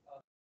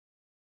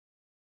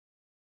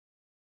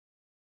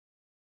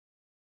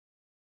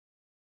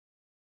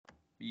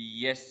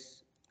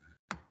 Yes,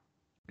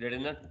 greater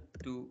than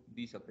to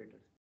these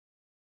operators.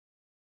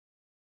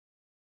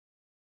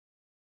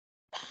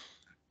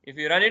 If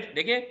you run it,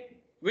 देखिए,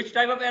 which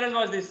type of error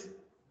was this?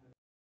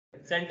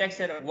 Syntax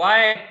error.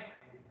 Why?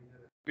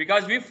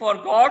 Because we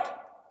forgot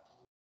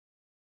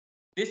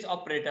this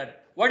operator.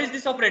 What is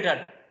this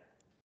operator?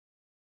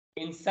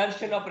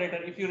 Insertion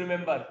operator, if you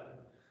remember.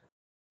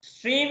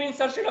 Stream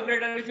insertion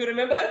operator, if you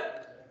remember.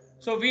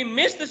 So we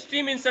missed the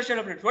stream insertion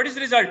operator. What is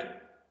the result?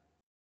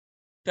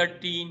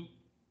 13.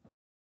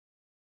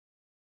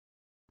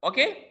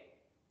 Okay.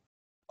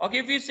 Okay,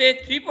 if we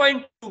say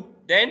 3.2,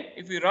 then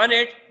if we run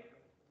it,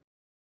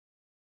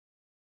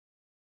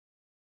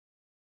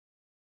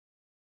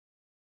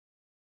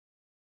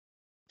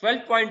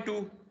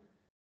 12.2.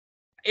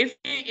 If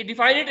we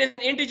define it as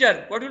an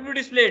integer, what will be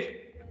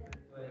displayed?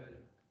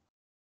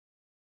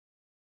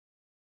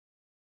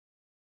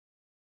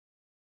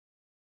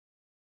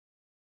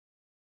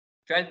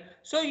 12.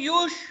 So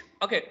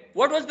okay,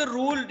 what was the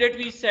rule that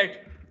we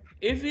set?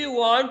 If we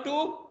want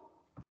to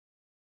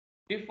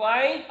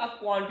define a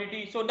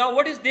quantity, so now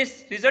what is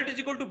this? Result is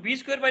equal to b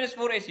square minus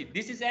 4ac.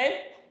 This is an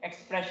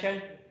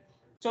expression.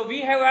 So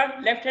we have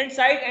a left hand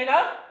side and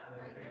a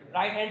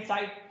right hand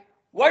side.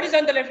 What is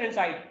on the left hand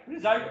side?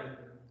 Result.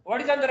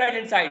 What is on the right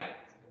hand side?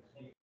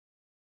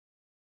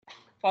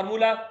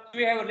 Formula.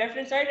 We have a left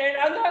hand side and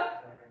on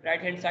the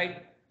right hand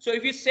side. So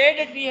if you say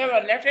that we have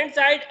a left hand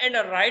side and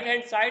a right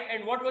hand side,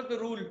 and what was the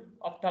rule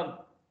of thumb?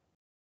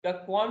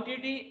 The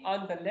quantity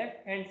on the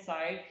left hand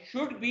side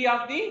should be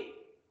of the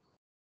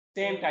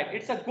same type.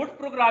 It's a good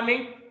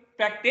programming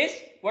practice.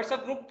 What's a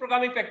good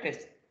programming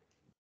practice?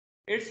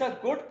 It's a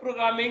good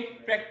programming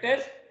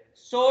practice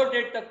so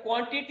that the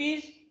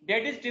quantities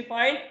that is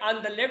defined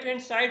on the left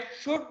hand side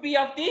should be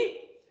of the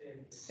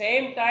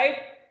same type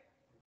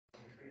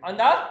on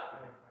the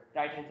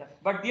right hand side.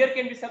 But there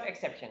can be some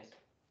exceptions.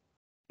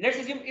 Let's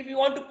assume if you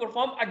want to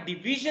perform a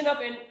division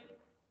of an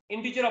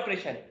integer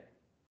operation.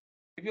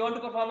 If you want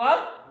to perform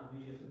a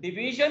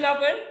division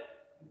of an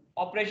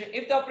operation,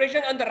 if the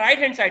operation on the right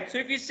hand side, so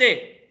if we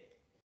say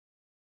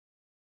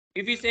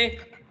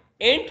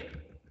int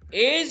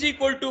a is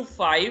equal to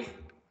 5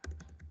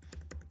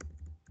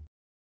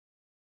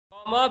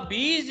 comma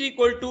b is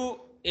equal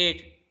to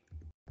 8,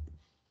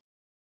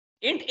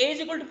 int a is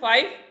equal to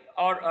 5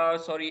 or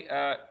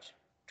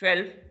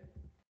 12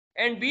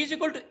 and b is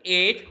equal to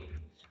 8.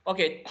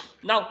 Okay,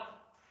 now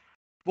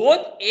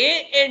both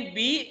a and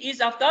b is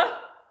of the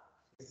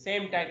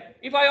same type.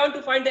 If I want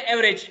to find the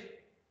average,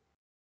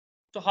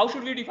 so how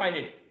should we define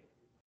it?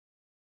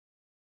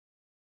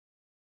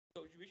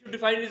 So we should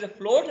define it as a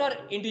float or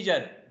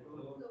integer?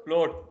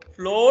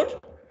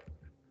 Float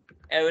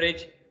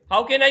average.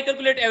 How can I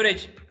calculate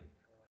average?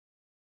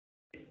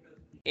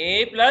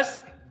 A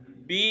plus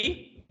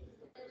b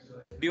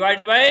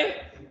divided by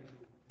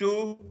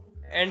 2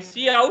 and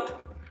C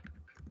out.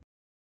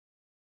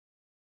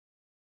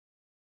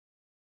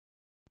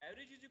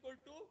 Average is equal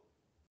to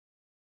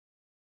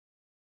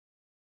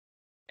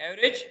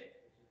average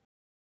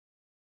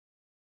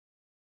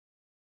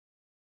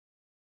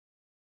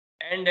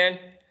and then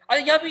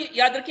यहाँ भी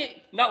याद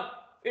रखिए. Now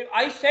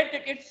I said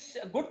that it's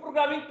a good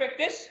programming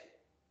practice.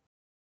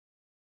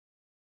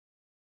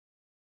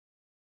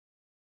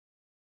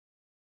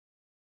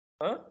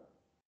 Huh?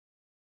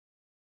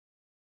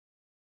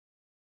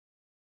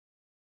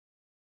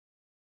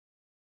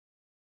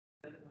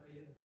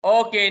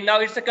 Okay, now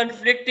it's a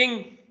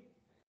conflicting.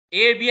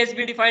 A, B has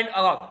been defined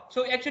above.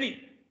 So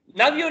actually,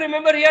 now you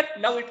remember here,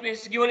 now it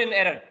is given in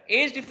error.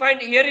 A is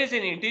defined here is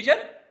an integer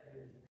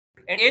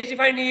and A is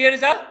defined here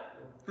is a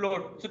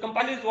float. So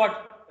compiler is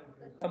what?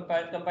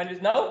 Compiler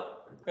is now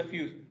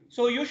confused.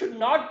 So you should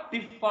not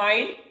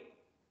define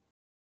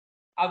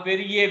a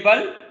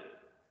variable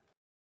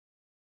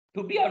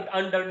to be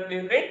under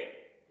different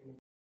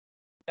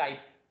type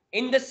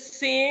in the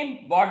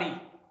same body.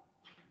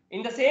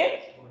 in the same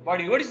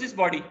body. What is this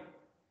body?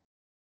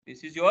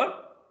 This is your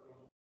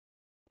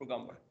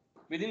program body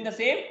within the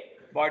same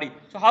body.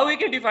 So how we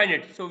can define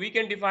it? So we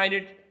can define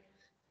it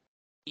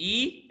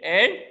E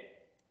and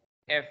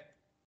F.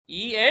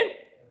 E and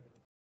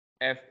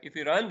F. If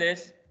you run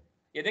this,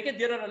 yeah,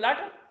 there are a lot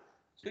of.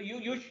 So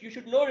you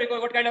should know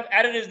what kind of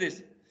error is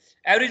this.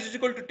 Average is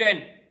equal to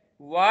 10.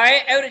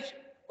 Why average?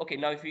 Okay,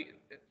 now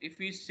if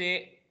we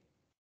say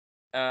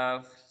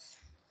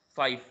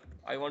 5,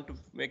 I want to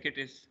make it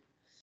is.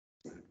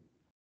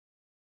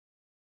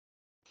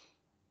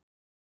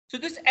 So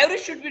this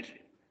average should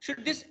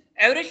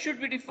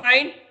be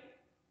defined.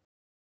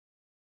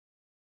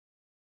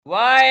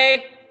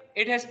 Why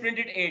it has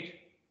printed 8?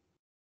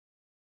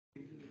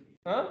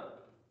 Huh?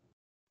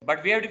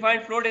 But we have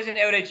defined float as an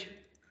average.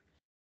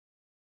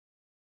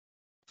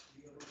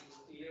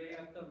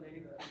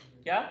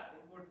 Yeah?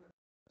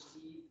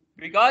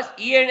 Because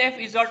E and F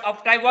is not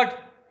of type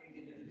what?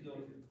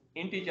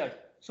 Integer.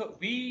 So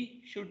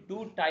we should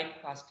do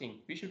typecasting.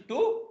 We should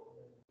do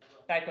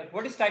typecasting.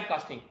 What is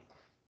typecasting?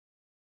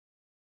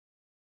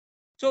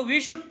 So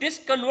we should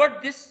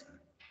convert this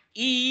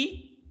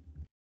E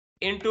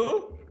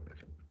into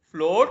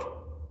float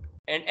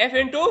and F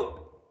into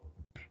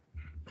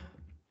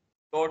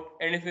float.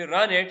 And if we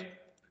run it,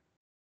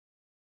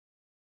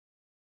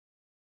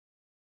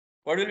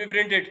 what will be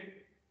printed?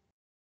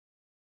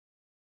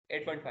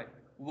 8.5.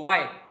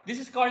 Why? This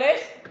is called as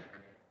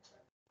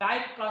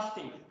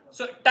typecasting.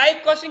 So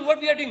typecasting,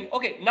 what we are doing?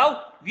 Okay,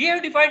 now we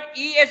have defined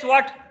E as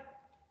what?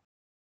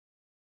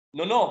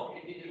 No.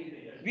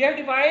 We have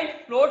defined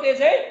float as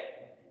a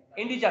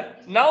integer.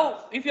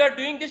 Now, if you are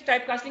doing this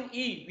typecasting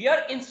E, we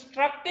are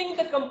instructing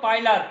the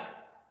compiler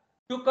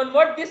to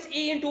convert this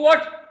E into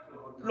what?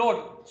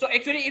 Float. So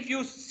actually, if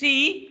you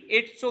see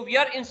it, so we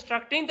are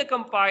instructing the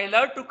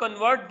compiler to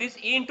convert this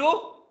E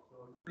into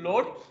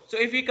float. So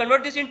if we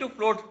convert this into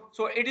float,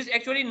 so it is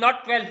actually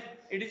not 12.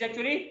 It is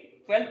actually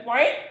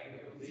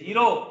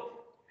 12.0.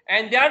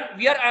 And then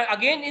we are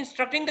again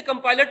instructing the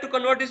compiler to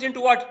convert this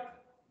into what?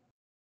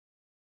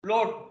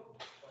 Float.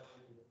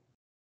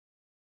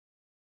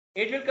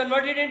 It will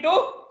convert it into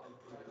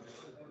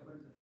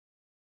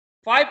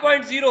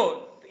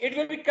 5.0. It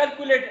will be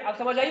calculated. आप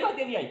समझ आई बात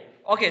या नहीं आई?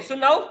 Okay, so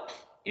now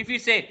if we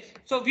say,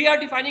 so we are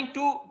defining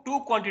two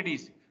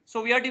quantities.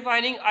 So we are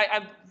defining,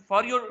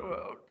 for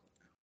your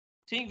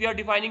thing, we are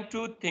defining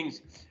two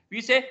things.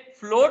 We say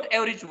float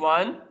average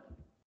 1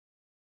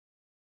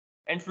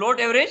 and float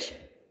average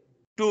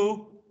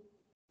 2.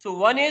 So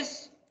one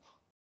is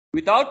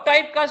without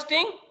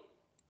typecasting.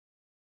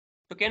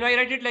 So can I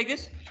write it like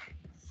this?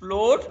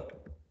 Float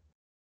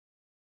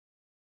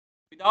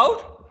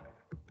without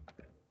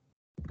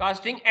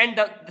casting, and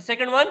the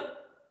second one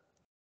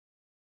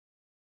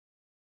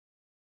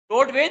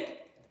float with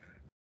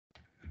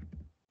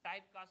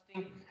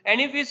typecasting.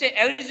 And if we say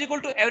average is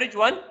equal to average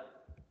 1,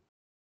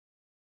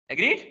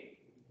 agreed?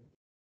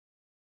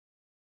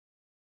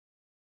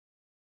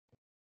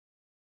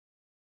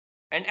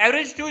 And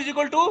average 2 is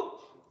equal to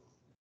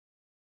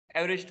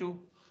average 2.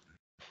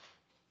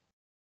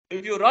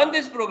 If you run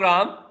this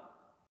program,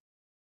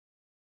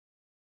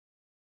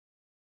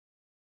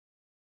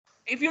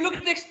 if you look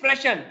at the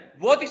expression,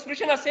 both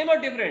expressions are same or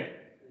different?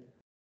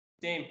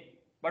 Same.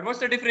 But what's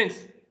the difference?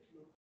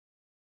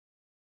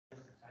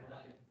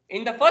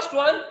 In the first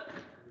one,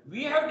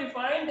 we have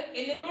defined the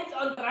elements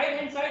on the right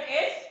hand side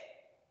as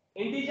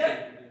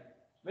integer.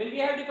 When we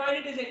have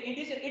defined it as an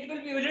integer, it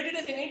will be evaluated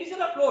as an integer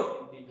or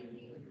float?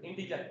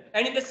 Integer.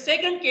 And in the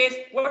second case,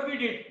 what we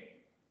did?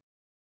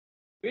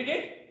 We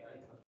did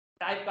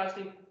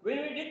typecasting.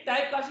 When we did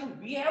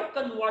typecasting, we have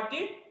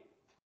converted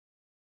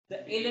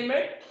the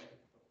element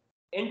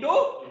into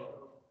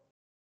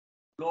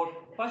float.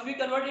 First we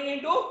converted it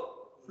into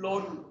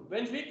float.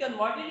 When we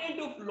convert it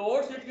into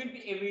floats, it will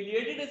be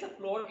evaluated as a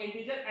float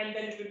integer and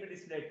then it will be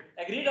displayed.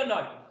 Agreed or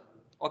not?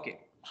 Okay.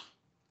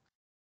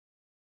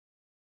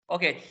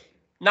 Okay.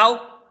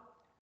 Now,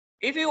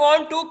 if you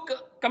want to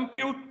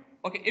compute,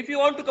 okay, if you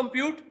want to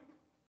compute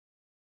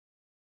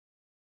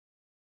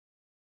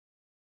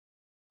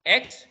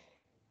x,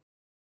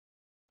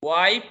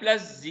 y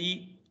plus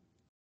z,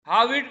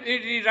 how it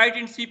rewrite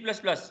in C++?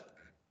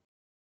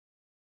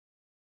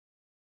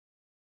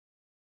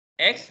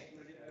 X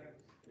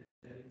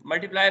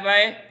multiply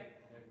by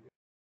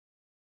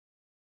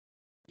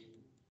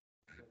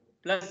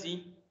plus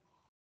z.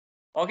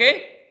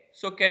 Okay,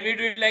 so can we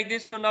do it like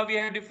this? So now we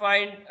have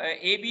defined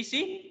a, b,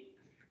 c.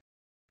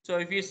 So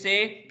if we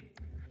say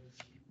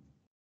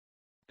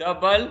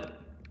double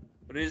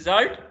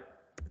result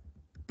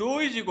 2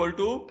 is equal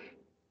to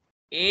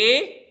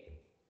a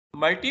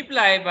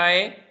multiply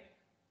by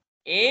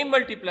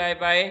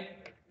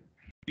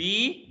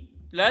b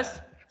plus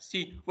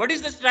c. What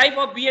is the type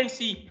of b and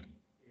c?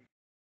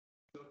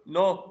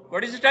 No.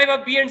 What is the type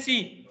of b and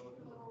c?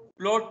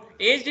 Float.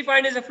 A is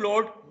defined as a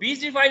float, b is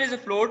defined as a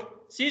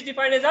float, c is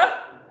defined as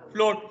a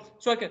float.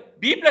 So okay,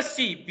 b plus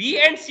c, b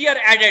and c are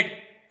added.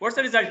 What's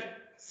the result?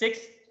 6.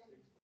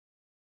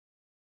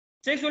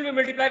 6 will be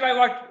multiplied by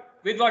what?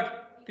 With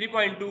what?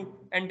 3.2,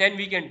 and then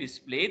we can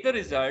display the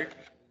result.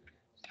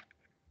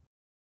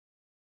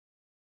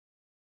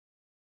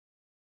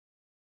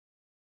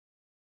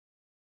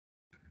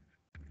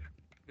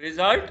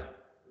 Result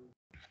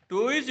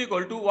 2 is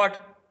equal to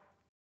what?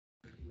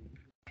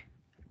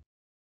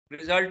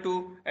 Result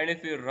 2, and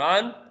if we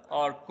run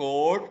our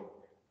code,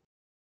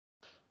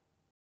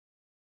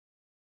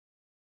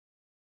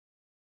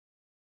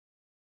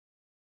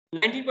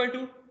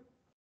 $19.2.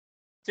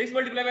 6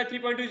 multiplied by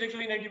 3.2 is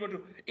actually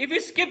 19.2. If we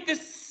skip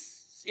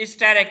this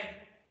static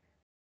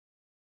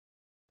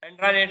and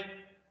run it,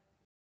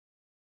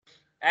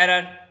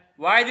 error.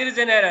 Why there is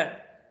an error?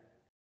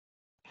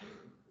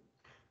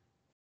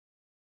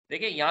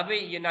 देखिए यहाँ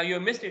पे now you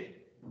have missed it.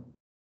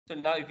 So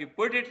now if you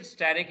put it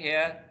static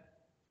here,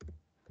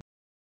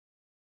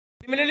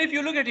 similarly if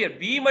you look at here,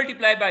 b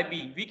multiplied by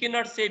b, we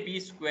cannot say b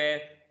square.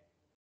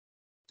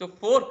 So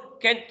 4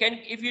 can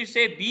if you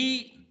say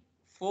b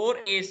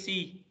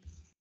 4ac,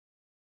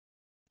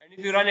 and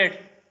if you run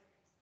it,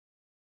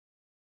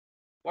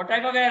 what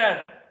type of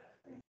error?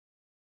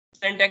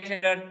 Syntax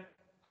error.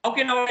 How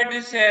can I avoid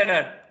this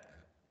error?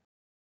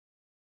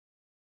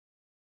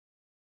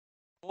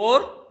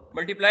 4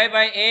 multiplied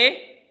by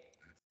a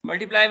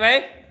multiplied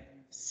by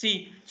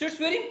c. So it's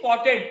very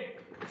important.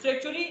 So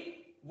actually,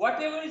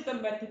 whatever is the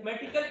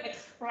mathematical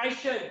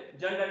expression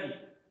generally,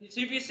 so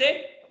if we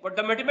say, but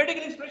the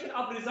mathematical expression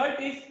of result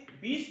is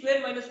b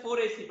square minus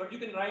 4ac, but you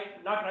can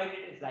not write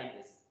it as like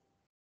this.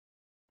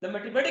 The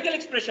mathematical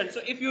expression.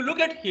 So if you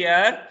look at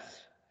here,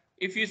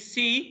 if you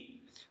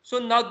see, so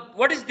now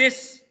what is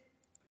this?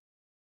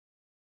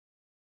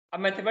 A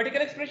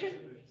mathematical expression.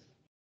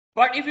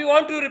 But if you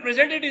want to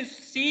represent it in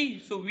C,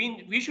 so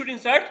we should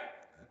insert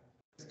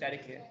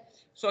static here.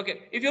 So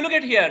okay, if you look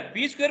at here,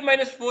 b square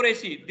minus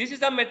 4ac, this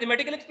is a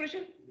mathematical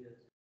expression.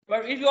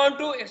 But if you want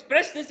to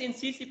express this in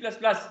C, C++,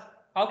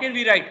 how can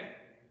we write?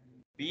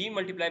 B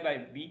multiplied by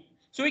b.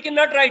 So we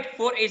cannot write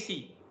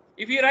 4ac.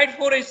 If we write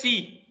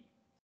 4ac,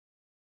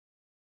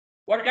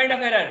 what kind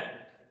of error?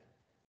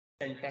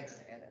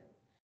 Syntax error.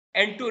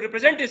 And to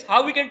represent this,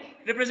 how we can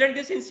represent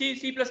this in C,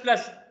 C++?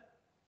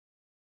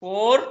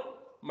 4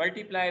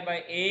 multiplied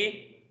by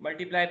a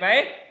multiplied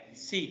by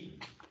c.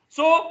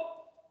 So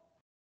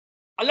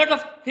a lot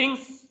of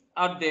things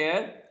are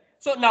there.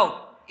 So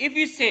now if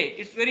we say,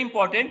 it's very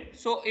important,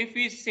 so if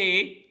we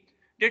say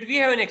that we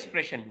have an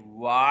expression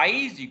y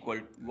is equal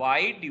to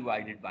y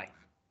divided by,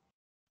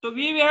 so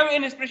we have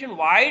an expression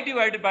y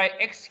divided by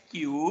x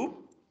cube,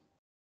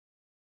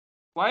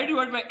 y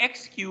divided by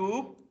x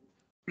cube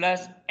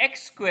plus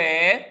x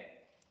square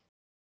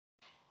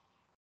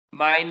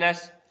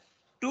minus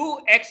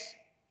 2x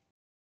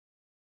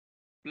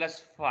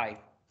plus 5.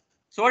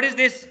 So what is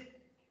this?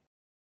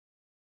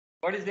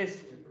 What is this?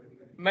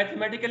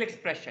 Mathematical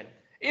expression.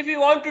 If you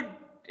want to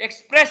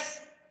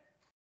express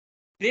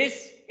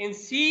this in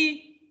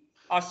C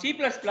or C++,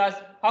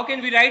 how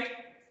can we write?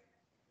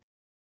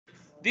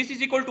 This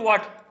is equal to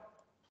what?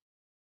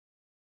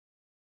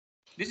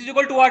 This is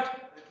equal to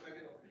what?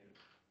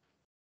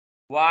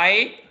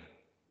 Y,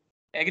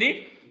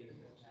 agreed?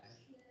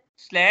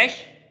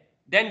 Slash,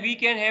 then we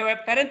can have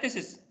a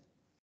parenthesis.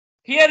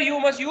 Here you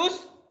must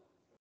use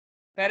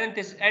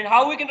parenthesis. And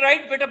how we can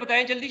write? Beta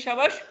bataye jaldi,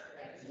 shabash.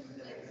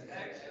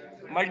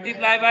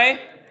 Multiply by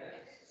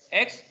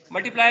x,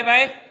 multiply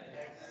by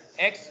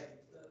x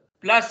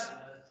plus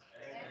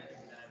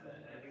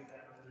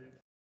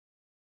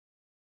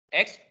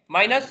x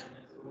minus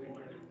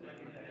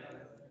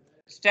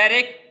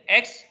static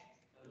x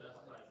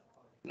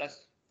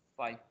plus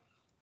 5.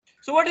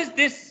 So what is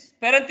this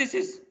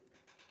parenthesis?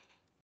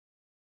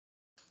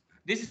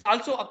 This is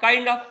also a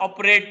kind of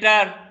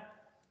operator.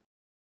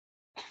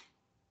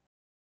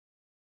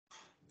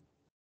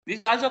 This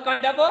is also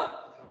kind of a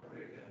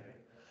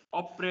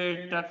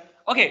operator.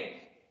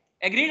 Okay,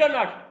 agreed or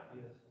not?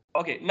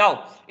 Okay,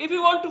 now if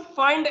you want to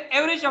find the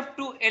average of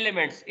two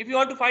elements, if you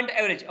want to find the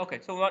average, okay,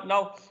 so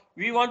now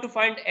we want to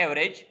find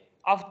average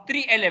of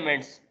three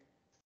elements,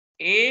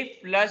 a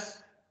plus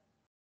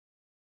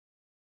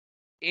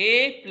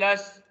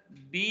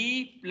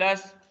b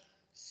plus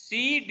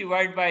c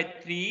divided by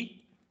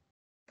 3,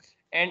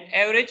 and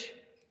average,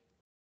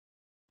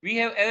 we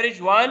have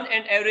average 1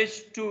 and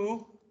average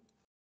 2,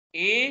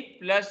 a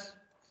plus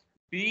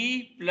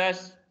b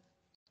plus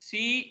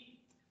c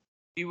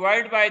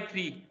divided by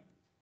 3.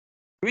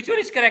 Which one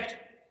is correct?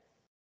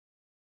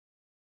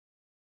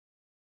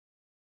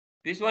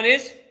 This one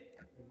is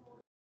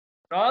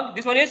wrong.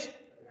 This one is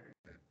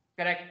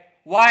correct.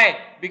 Why?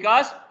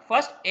 Because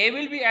first a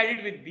will be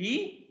added with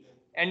b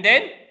and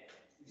then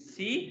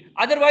c.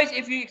 Otherwise,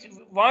 if we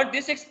want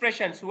this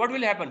expression, so what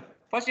will happen?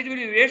 First it will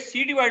be raised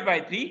c divided by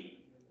 3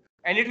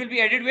 and it will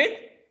be added with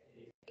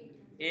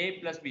a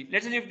plus b.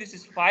 Let's say if this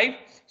is 5,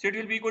 so it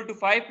will be equal to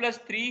 5 plus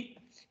 3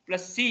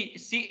 plus c.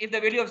 C, if the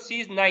value of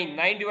c is 9,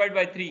 9 divided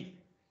by 3.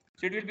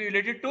 So it will be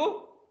related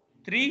to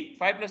 3,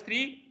 5 plus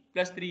 3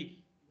 plus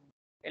 3,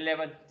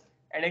 11.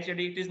 And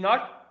actually it is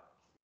not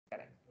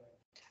correct.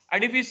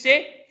 And if we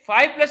say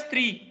 5 plus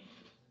 3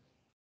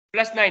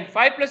 plus 9,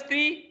 5 plus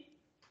 3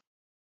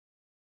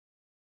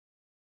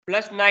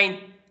 plus 9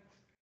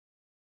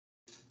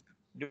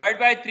 divided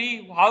by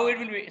 3. How it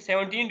will be?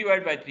 17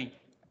 divided by 3.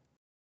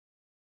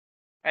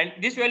 And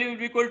this value will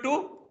be equal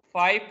to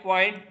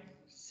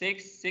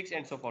 5.66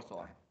 and so forth, so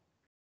on.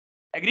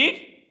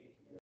 Agreed?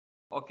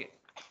 Okay.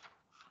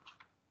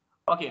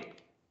 Okay.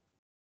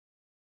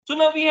 So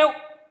now we have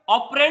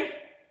operand.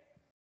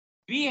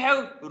 We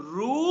have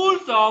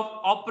rules of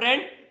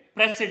operand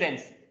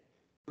precedence.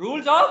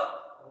 Rules of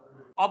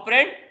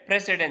operand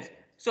precedence.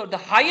 So the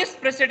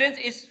highest precedence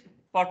is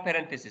for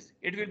parenthesis.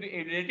 It will be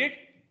evaluated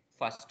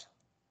first.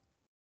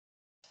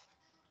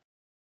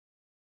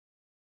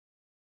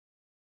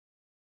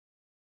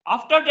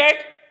 After that,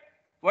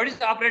 what is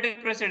the operator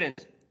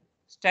precedence?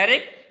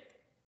 Steric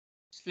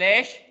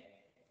slash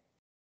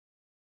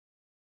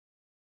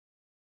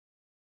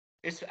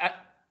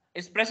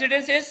its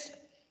precedence is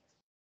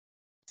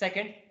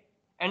second,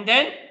 and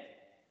then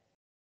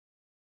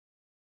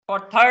for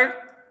third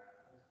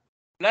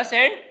plus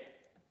and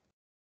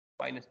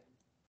minus.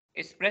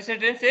 Its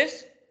precedence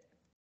is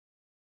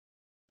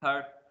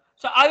third.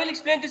 So I will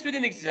explain this with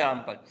an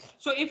example.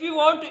 So if we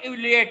want to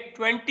evaluate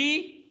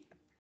 20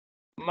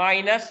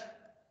 minus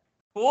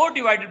 4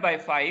 divided by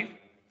 5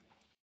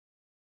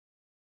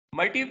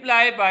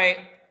 multiply by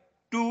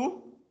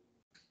 2.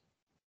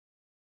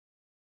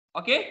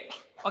 Okay.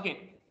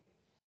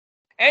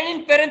 And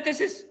in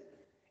parenthesis,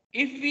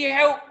 if we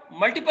have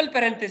multiple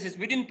parentheses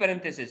within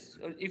parentheses,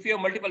 if you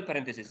have multiple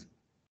parentheses,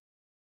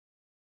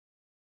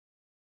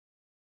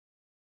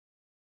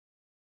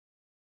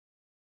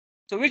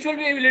 so which will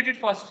be evaluated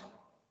first?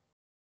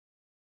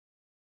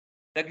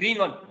 The green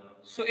one.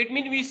 So it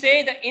means we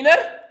say the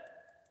inner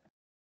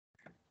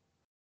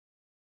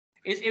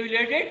is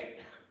evaluated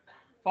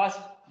first,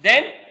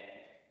 then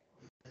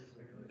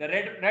the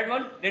red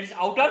one, that is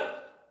outer,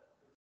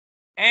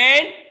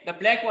 and the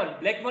black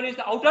one is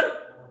the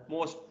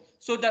outermost.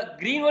 So the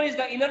green one is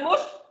the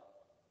innermost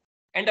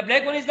and the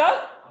black one is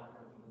the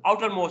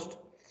outermost.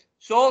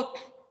 So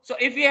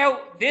if we have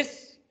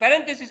this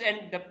parenthesis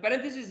and the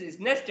parenthesis is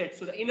nested,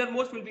 so the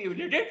innermost will be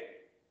evaluated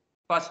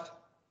first.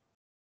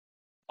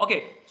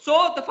 Okay,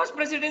 so the first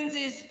precedence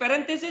is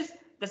parenthesis,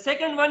 the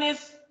second one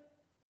is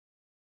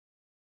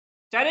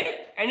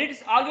steric, and it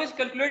is always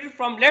calculated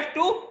from left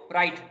to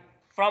right.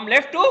 From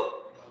left to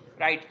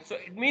right. So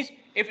it means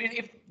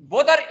if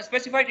both are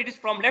specified, it is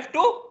from left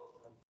to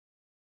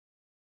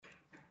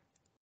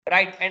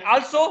right. And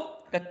also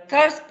the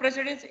third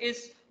precedence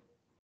is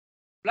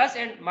plus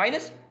and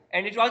minus,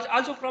 and it was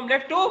also from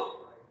left to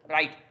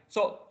right.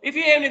 So if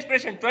you have an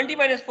expression 20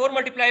 minus 4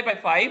 multiplied by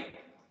 5,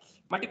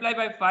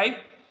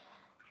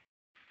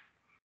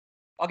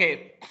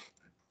 okay,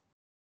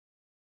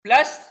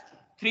 plus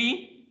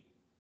 3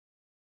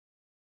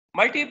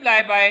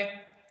 multiplied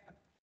by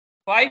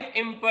 5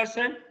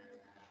 imperson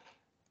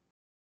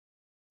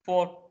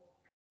 4.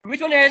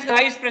 Which one has the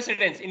highest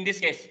precedence in this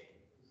case?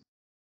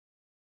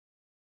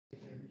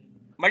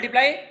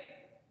 Multiply,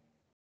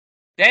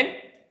 then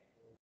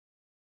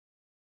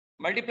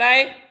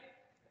multiply,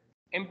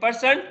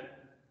 imperson,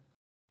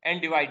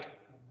 and divide.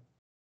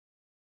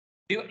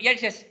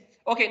 Yes.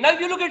 Okay, now if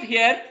you look at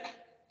here,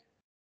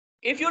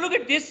 if you look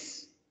at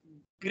this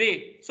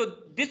gray, so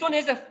this one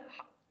has the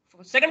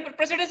second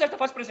precedence or the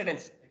first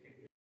precedence?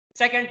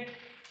 Second.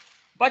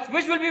 But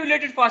which will be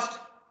related first?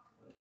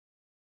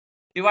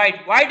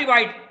 Divide. Why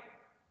divide?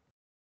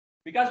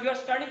 Because we are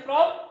starting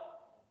from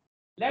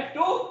left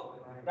to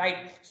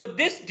right. So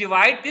this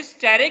divide, this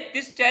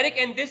steric,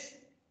 and this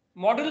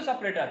modulus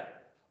operator,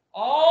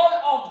 all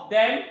of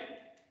them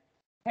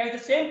have the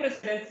same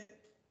precedence.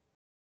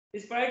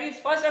 This priority is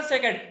first or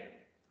second?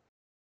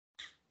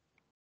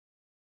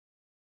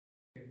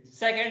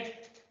 Second.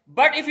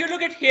 But if you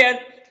look at here,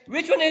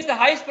 which one is the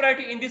highest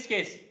priority in this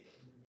case?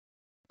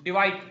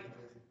 Divide.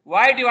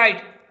 Why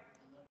divide?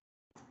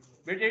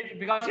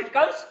 Because it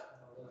comes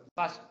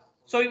first.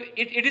 So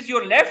it is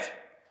your left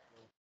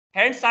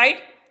hand side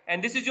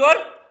and this is your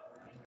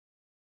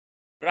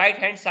right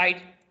hand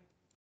side.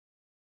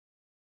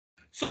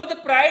 So the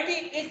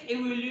priority is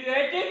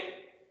evaluated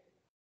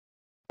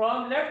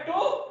from left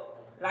to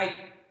right.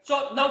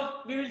 So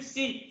now we will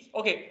see.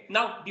 Okay,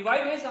 now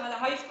divide has the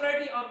highest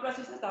priority or plus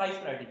has the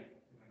highest priority?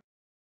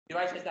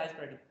 Divide has the highest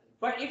priority.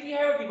 But if you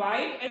have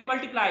divide and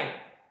multiply,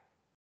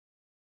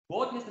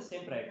 both has the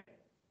same priority.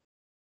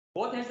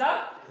 Both has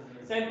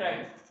the same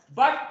priority.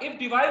 But if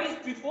divide is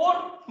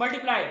before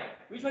multiply,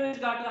 which one is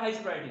got the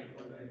highest priority?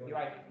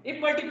 Divide. If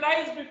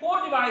multiply is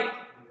before divide,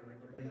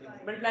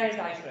 multiply has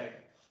the highest priority.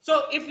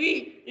 So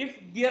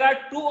if there are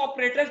two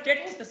operators that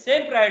has the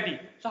same priority,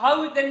 so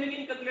how then we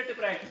can calculate the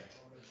priority?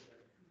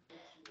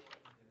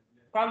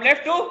 From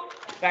left to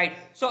right.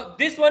 So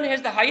this one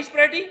has the highest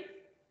priority.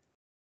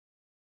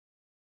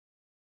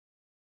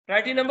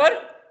 Priority number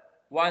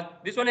 1.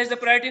 This one has the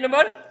priority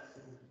number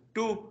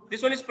 2.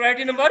 This one is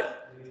priority number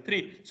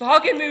 3. So how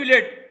can we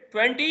evaluate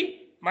 20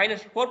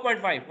 minus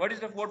 4.5? What is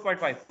the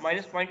 4.5?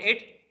 Minus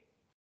 0.8.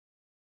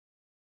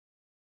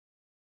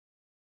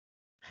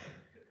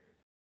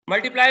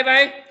 Multiply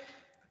by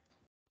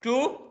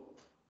 2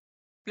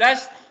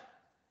 plus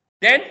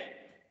then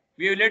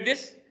We evaluate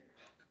this.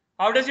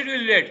 How does it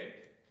evaluate?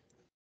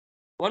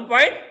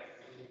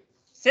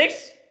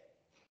 1.6.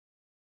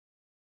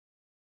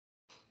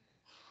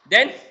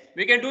 Then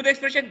we can do the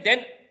expression.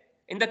 Then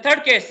in the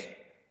third case,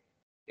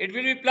 it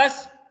will be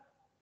plus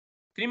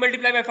 3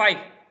 multiplied by 5.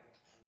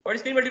 What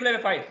is 3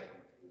 multiplied by 5?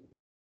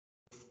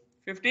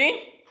 15.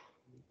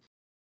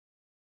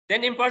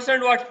 Then in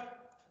percent what?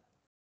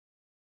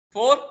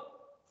 4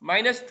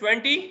 minus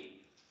 20.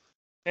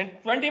 Then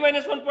 20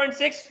 minus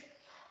 1.6.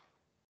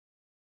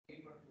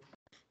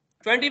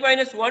 20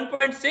 minus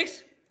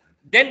 1.6.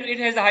 Then it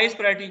has the highest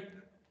priority.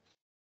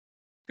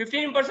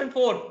 15%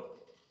 4.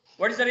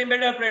 What is the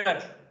remainder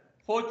operator?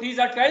 4 3s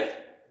are 12.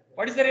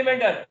 What is the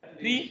remainder?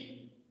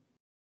 3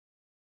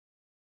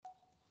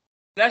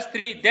 plus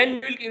 3. Then we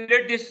will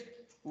evaluate this.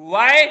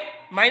 Why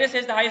minus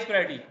has the highest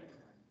priority?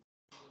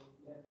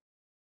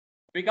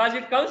 Because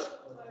it comes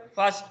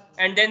first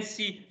and then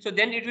C. So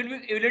then it will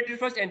be evaluated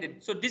first and then.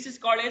 So this is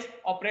called as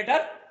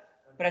operator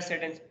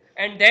precedence.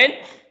 And then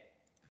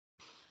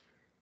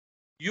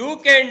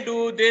you can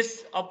do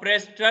this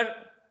operator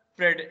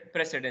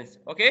precedence.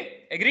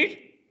 Okay, agreed?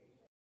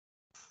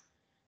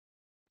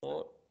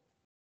 Oh,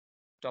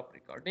 stop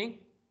recording.